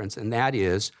reference, and that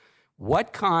is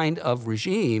what kind of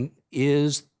regime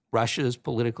is Russia's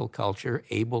political culture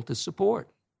able to support?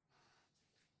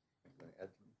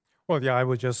 Well, yeah, I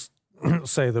would just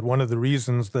say that one of the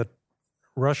reasons that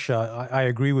Russia, I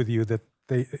agree with you that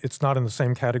it's not in the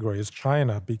same category as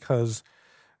China because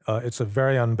it's a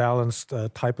very unbalanced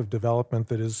type of development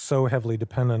that is so heavily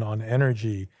dependent on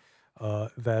energy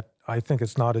that I think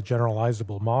it's not a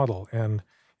generalizable model. And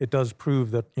it does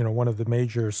prove that, one of the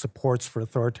major supports for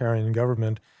authoritarian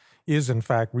government is, in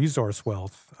fact, resource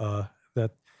wealth.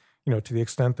 That, to the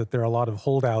extent that there are a lot of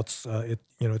holdouts,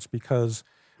 it's because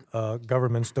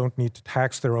governments don't need to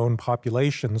tax their own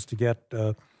populations to get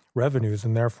revenues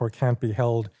and therefore can't be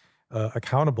held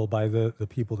accountable by the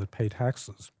people that pay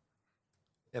taxes.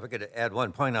 If I could add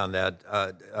one point on that,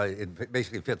 it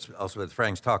basically fits also with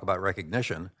Frank's talk about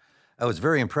recognition. I was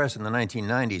very impressed in the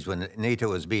 1990s when NATO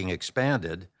was being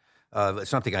expanded,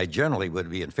 something I generally would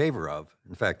be in favor of.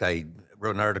 In fact, I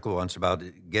wrote an article once about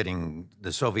getting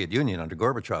the Soviet Union under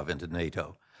Gorbachev into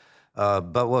NATO.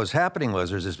 But what was happening was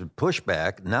there's this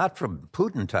pushback, not from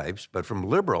Putin types, but from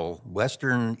liberal,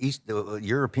 Western, East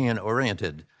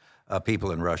European-oriented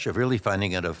people in Russia, really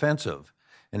finding it offensive.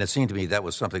 And it seemed to me that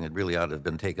was something that really ought to have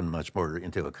been taken much more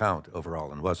into account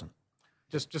overall and wasn't.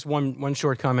 Just one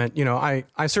short comment.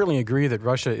 I certainly agree that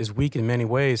Russia is weak in many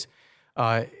ways.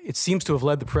 It seems to have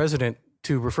led the president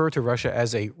to refer to Russia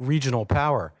as a regional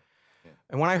power.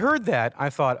 And when I heard that, I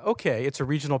thought, okay, it's a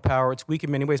regional power, it's weak in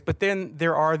many ways, but then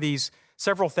there are these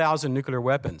several thousand nuclear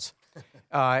weapons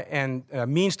and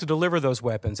means to deliver those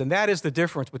weapons. And that is the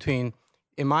difference between,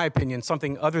 in my opinion,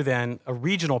 something other than a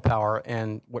regional power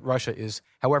and what Russia is,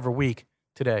 however weak,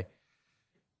 today.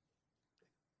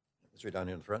 Let's read down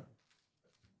here in the front.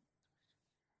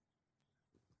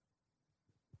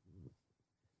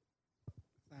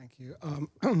 Thank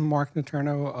you. Mark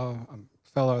Naterno, I'm a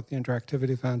fellow at the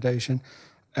Interactivity Foundation,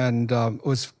 and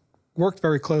worked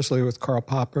very closely with Karl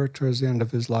Popper towards the end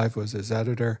of his life, was his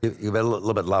editor. You a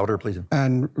little bit louder, please.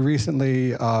 And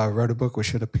recently wrote a book which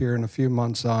should appear in a few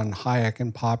months on Hayek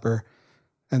and Popper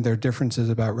and their differences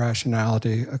about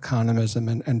rationality,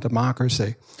 economism, and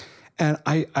democracy. And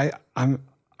I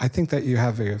think that you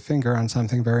have your finger on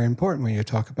something very important when you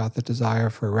talk about the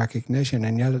desire for recognition,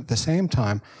 and yet at the same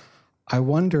time, I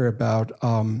wonder about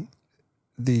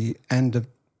the end of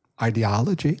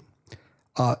ideology,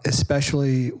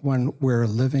 especially when we're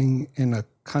living in a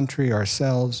country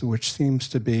ourselves, which seems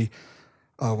to be,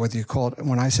 whether you call it,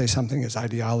 when I say something is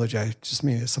ideology, I just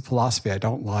mean it's a philosophy I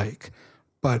don't like,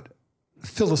 but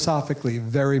philosophically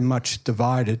very much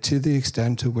divided to the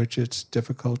extent to which it's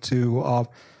difficult to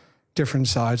different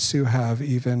sides to have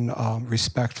even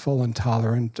respectful and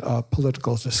tolerant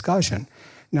political discussion.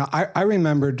 Now, I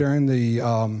remember during the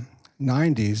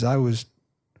 90s, I was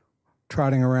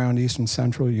trotting around Eastern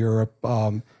Central Europe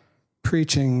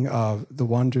preaching the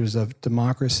wonders of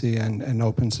democracy and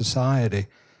open society.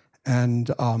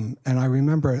 And I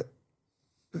remember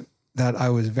that I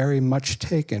was very much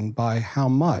taken by how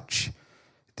much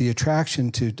the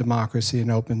attraction to democracy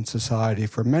and open society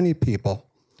for many people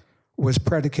was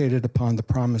predicated upon the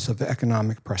promise of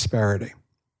economic prosperity.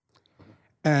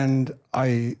 And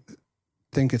I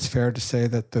think it's fair to say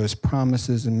that those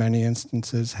promises in many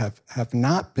instances have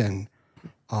not been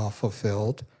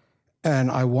fulfilled. And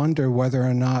I wonder whether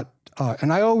or not,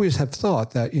 and I always have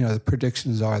thought that, the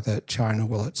predictions are that China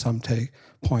will at some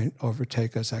point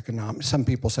overtake us economically. Some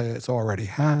people say it already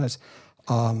has.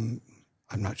 I'm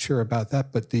not sure about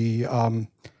that, but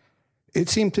it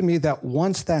seemed to me that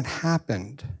once that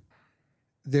happened,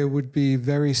 there would be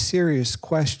very serious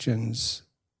questions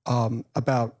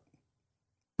about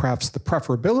perhaps the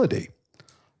preferability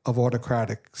of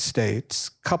autocratic states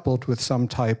coupled with some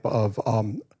type of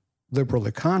liberal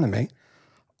economy,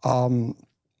 and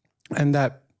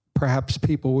that perhaps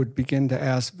people would begin to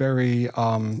ask very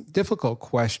difficult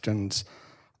questions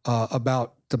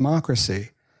about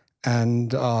democracy and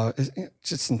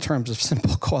just in terms of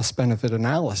simple cost-benefit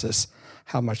analysis,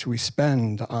 how much we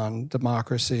spend on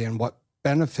democracy and what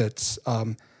benefits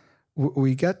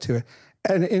we get to it.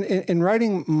 And in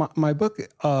writing my book,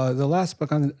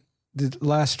 the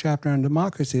last chapter on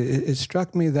democracy, it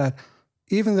struck me that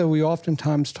even though we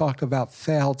oftentimes talk about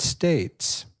failed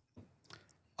states,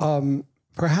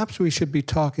 perhaps we should be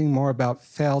talking more about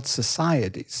failed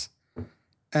societies.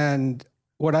 And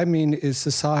what I mean is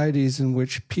societies in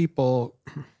which people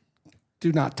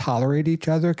do not tolerate each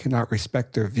other, cannot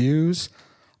respect their views.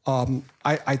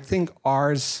 I think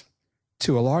ours,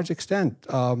 to a large extent,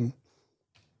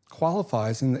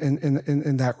 qualifies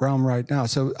in that realm right now.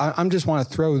 So I just want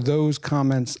to throw those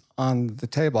comments on the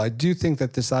table. I do think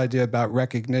that this idea about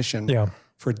recognition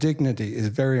for dignity is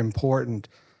very important.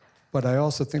 but I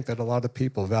also think that a lot of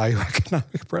people value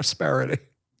economic prosperity.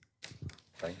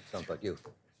 Frank, sounds like you.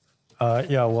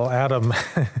 Yeah, well, Adam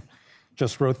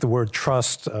just wrote the word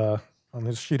trust on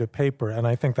his sheet of paper, and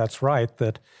I think that's right,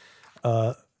 that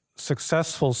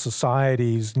successful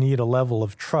societies need a level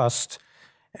of trust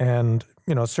and,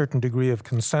 a certain degree of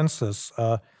consensus.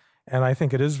 And I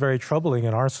think it is very troubling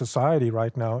in our society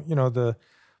right now. The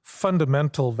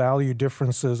fundamental value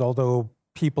differences, although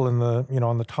people in the,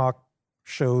 on the talk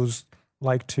shows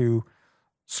like to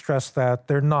stress that,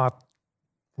 they're not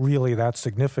really that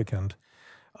significant.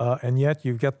 And yet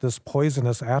you get this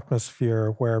poisonous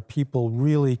atmosphere where people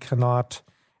really cannot,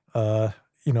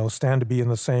 stand to be in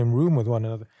the same room with one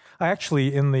another. I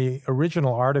actually, in the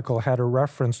original article, had a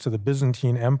reference to the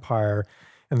Byzantine Empire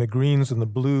and the Greens and the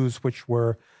Blues, which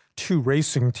were two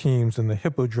racing teams in the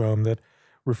Hippodrome that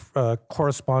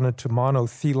corresponded to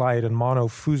monothelite and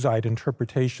monophysite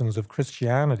interpretations of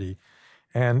Christianity.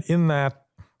 And in that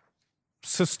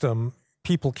system,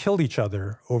 people killed each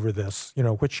other over this,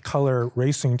 which color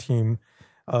racing team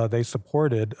they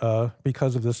supported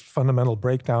because of this fundamental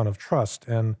breakdown of trust.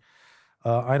 And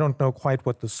I don't know quite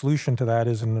what the solution to that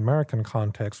is in an American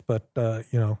context, but,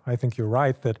 I think you're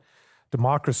right that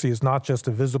democracy is not just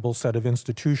a visible set of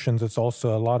institutions, it's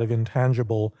also a lot of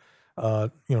intangible,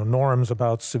 norms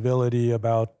about civility,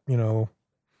 about,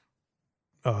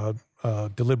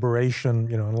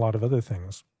 deliberation, and a lot of other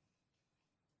things.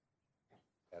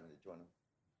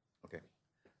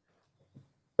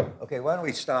 Okay, why don't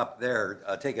we stop there,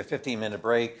 take a 15-minute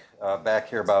break, back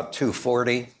here about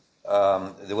 2:40.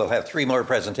 We'll have 3 more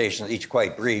presentations, each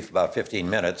quite brief, about 15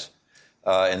 minutes,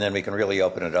 and then we can really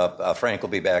open it up. Frank will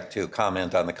be back to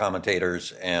comment on the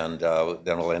commentators, and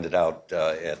then we'll end it out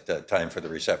at time for the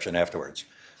reception afterwards.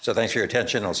 So thanks for your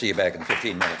attention. I'll see you back in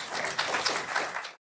 15 minutes.